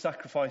may mean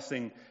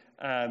sacrificing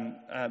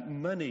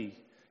money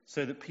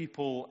so that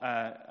people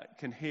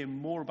can hear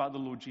more about the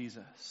Lord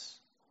Jesus.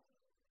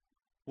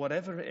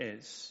 Whatever it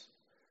is,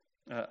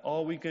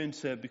 are we going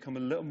to become a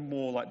little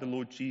more like the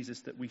Lord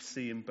Jesus that we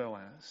see in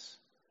Boaz?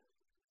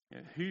 You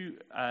know,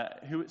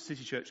 who at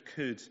City Church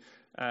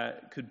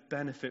could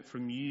benefit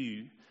from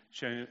you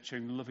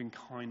showing loving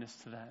kindness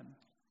to them?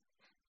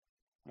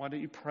 Why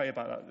don't you pray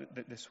about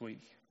that this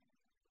week?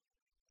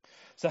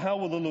 So how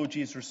will the Lord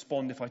Jesus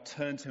respond if I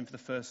turn to him for the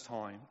first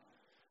time?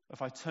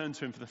 If I turn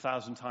to him for the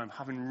 1,000th time,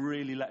 having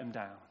really let him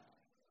down?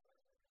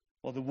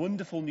 Well, the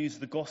wonderful news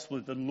of the gospel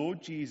is the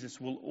Lord Jesus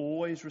will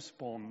always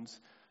respond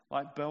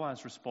like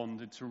Boaz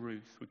responded to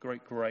Ruth, with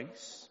great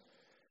grace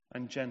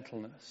and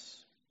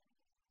gentleness.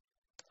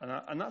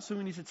 And that's what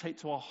we need to take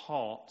to our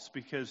hearts,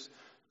 because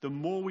the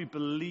more we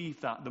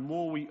believe that, the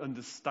more we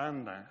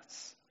understand that,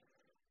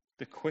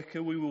 the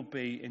quicker we will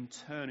be in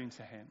turning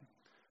to him,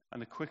 and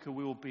the quicker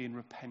we will be in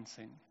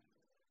repenting.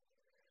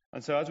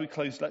 And so as we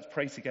close, let's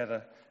pray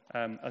together.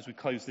 As we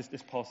close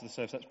this part of the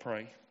service, let's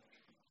pray.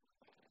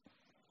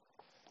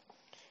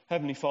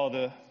 Heavenly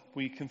Father,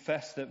 we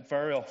confess that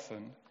very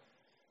often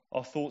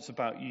our thoughts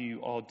about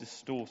you are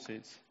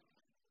distorted.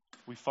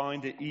 We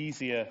find it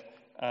easier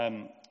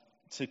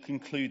to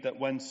conclude that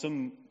when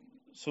someone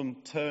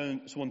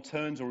turns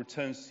or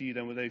returns to you,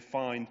 then they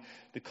find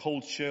the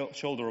cold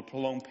shoulder a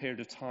prolonged period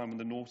of time and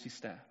the naughty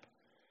step.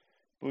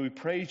 But we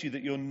praise you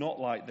that you're not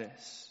like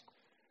this.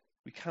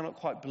 We cannot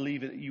quite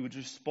believe it that you would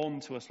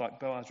respond to us like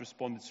Boaz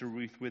responded to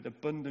Ruth, with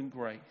abundant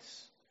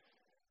grace.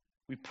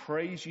 We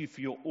praise you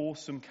for your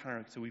awesome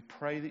character. We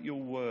pray that your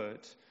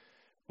word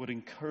would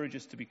encourage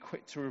us to be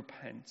quick to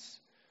repent,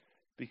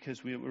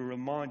 because we're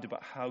reminded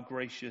about how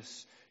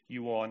gracious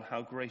you are and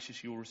how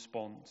gracious you'll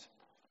respond.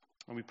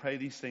 And we pray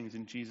these things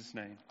in Jesus'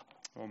 name.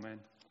 Amen.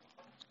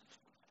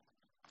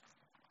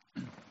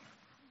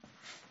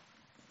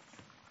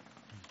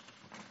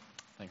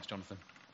 Thanks, Jonathan.